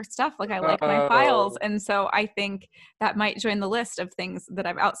any more stuff. Like I like my files. And so I think that might join the list of things that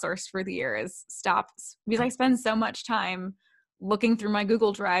I've outsourced for the year is stop, because I spend so much time looking through my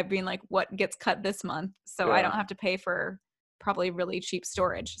Google Drive being like, what gets cut this month? So I don't have to pay for probably really cheap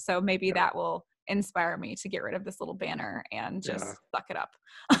storage. So maybe that will inspire me to get rid of this little banner and just suck it up.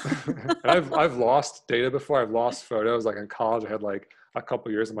 I've lost data before. I've lost photos. Like in college, I had like a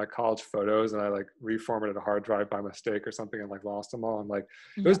couple years of my college photos, and I like reformatted a hard drive by mistake or something and like lost them all. And like,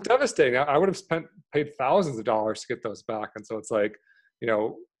 it was devastating. I would have paid thousands of dollars to get those back. And so it's like,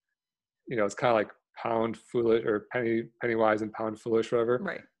 it's kind of like pound foolish or penny wise and pound foolish, whatever.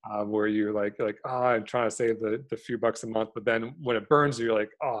 Right. Where you're like, I'm trying to save the few bucks a month, but then when it burns, you're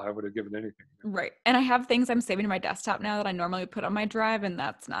like, I would have given anything. Right. And I have things I'm saving to my desktop now that I normally put on my drive, and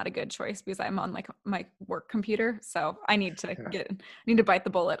that's not a good choice because I'm on like my work computer. So I need to bite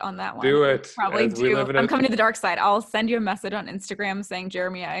the bullet on that one. Do it. Probably do. I'm coming to the dark side. I'll send you a message on Instagram saying,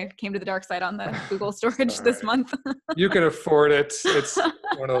 Jeremy, I came to the dark side on the Google storage this month. You can afford it. It's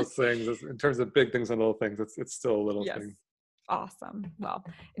one of those things. In terms of big things and little things, it's still a little thing. Awesome. Well,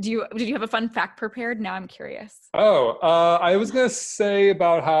 did you have a fun fact prepared? Now I'm curious. I was going to say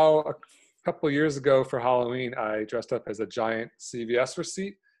about how a couple of years ago for Halloween, I dressed up as a giant CVS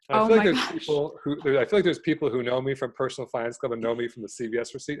receipt. And I feel like there's people who know me from Personal Finance Club and know me from the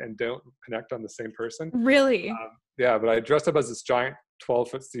CVS receipt and don't connect on the same person. Really? But I dressed up as this giant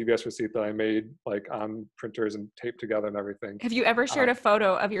 12-foot CVS receipt that I made like on printers and taped together and everything. Have you ever shared a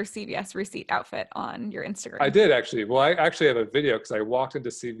photo of your CVS receipt outfit on your Instagram? I did actually. Well, I actually have a video because I walked into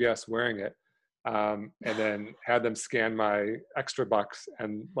CVS wearing it and then had them scan my extra bucks,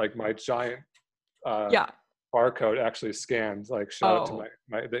 and like my giant barcode actually scanned, like shout out to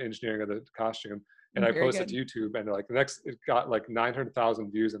the engineering of the costume. And I posted to YouTube, and like it got like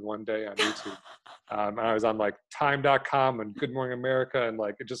 900,000 views in one day on YouTube. And I was on like time.com and Good Morning America. And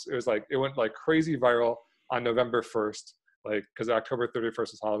like, it went like crazy viral on November 1st, like, cause October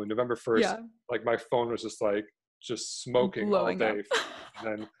 31st is Halloween. November 1st, like my phone was just smoking blowing all day.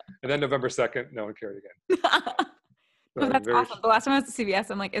 And then November 2nd, no one cared again. So that's awesome. The last time I was at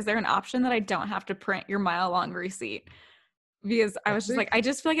CVS, I'm like, is there an option that I don't have to print your mile-long receipt? Because I was I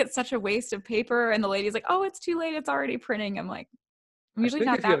just feel like it's such a waste of paper. And the lady's like, oh, it's too late. It's already printing. I'm like, I'm usually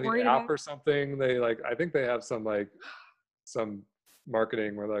not that worried about it. Or something. They I think they have some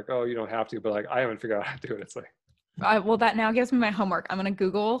marketing where like, oh, you don't have to, but like, I haven't figured out how to do it. It's like, well, that now gives me my homework. I'm going to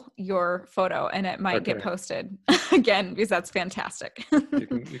Google your photo and it might get posted again, because that's fantastic. You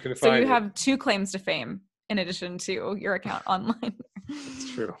can find so you have 2 claims to fame in addition to your account online.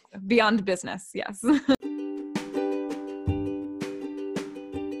 It's true. Beyond business. Yes.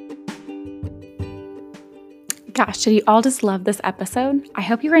 Gosh, did you all just love this episode? I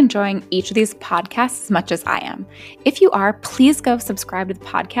hope you're enjoying each of these podcasts as much as I am. If you are, please go subscribe to the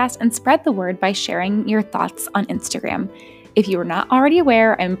podcast and spread the word by sharing your thoughts on Instagram. If you are not already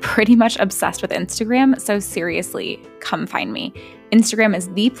aware, I'm pretty much obsessed with Instagram, so seriously, come find me. Instagram is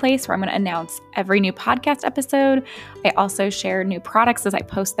the place where I'm going to announce every new podcast episode. I also share new products as I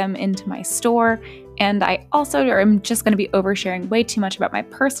post them into my store. And I also am just going to be oversharing way too much about my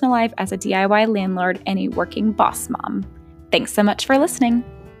personal life as a DIY landlord and a working boss mom. Thanks so much for listening.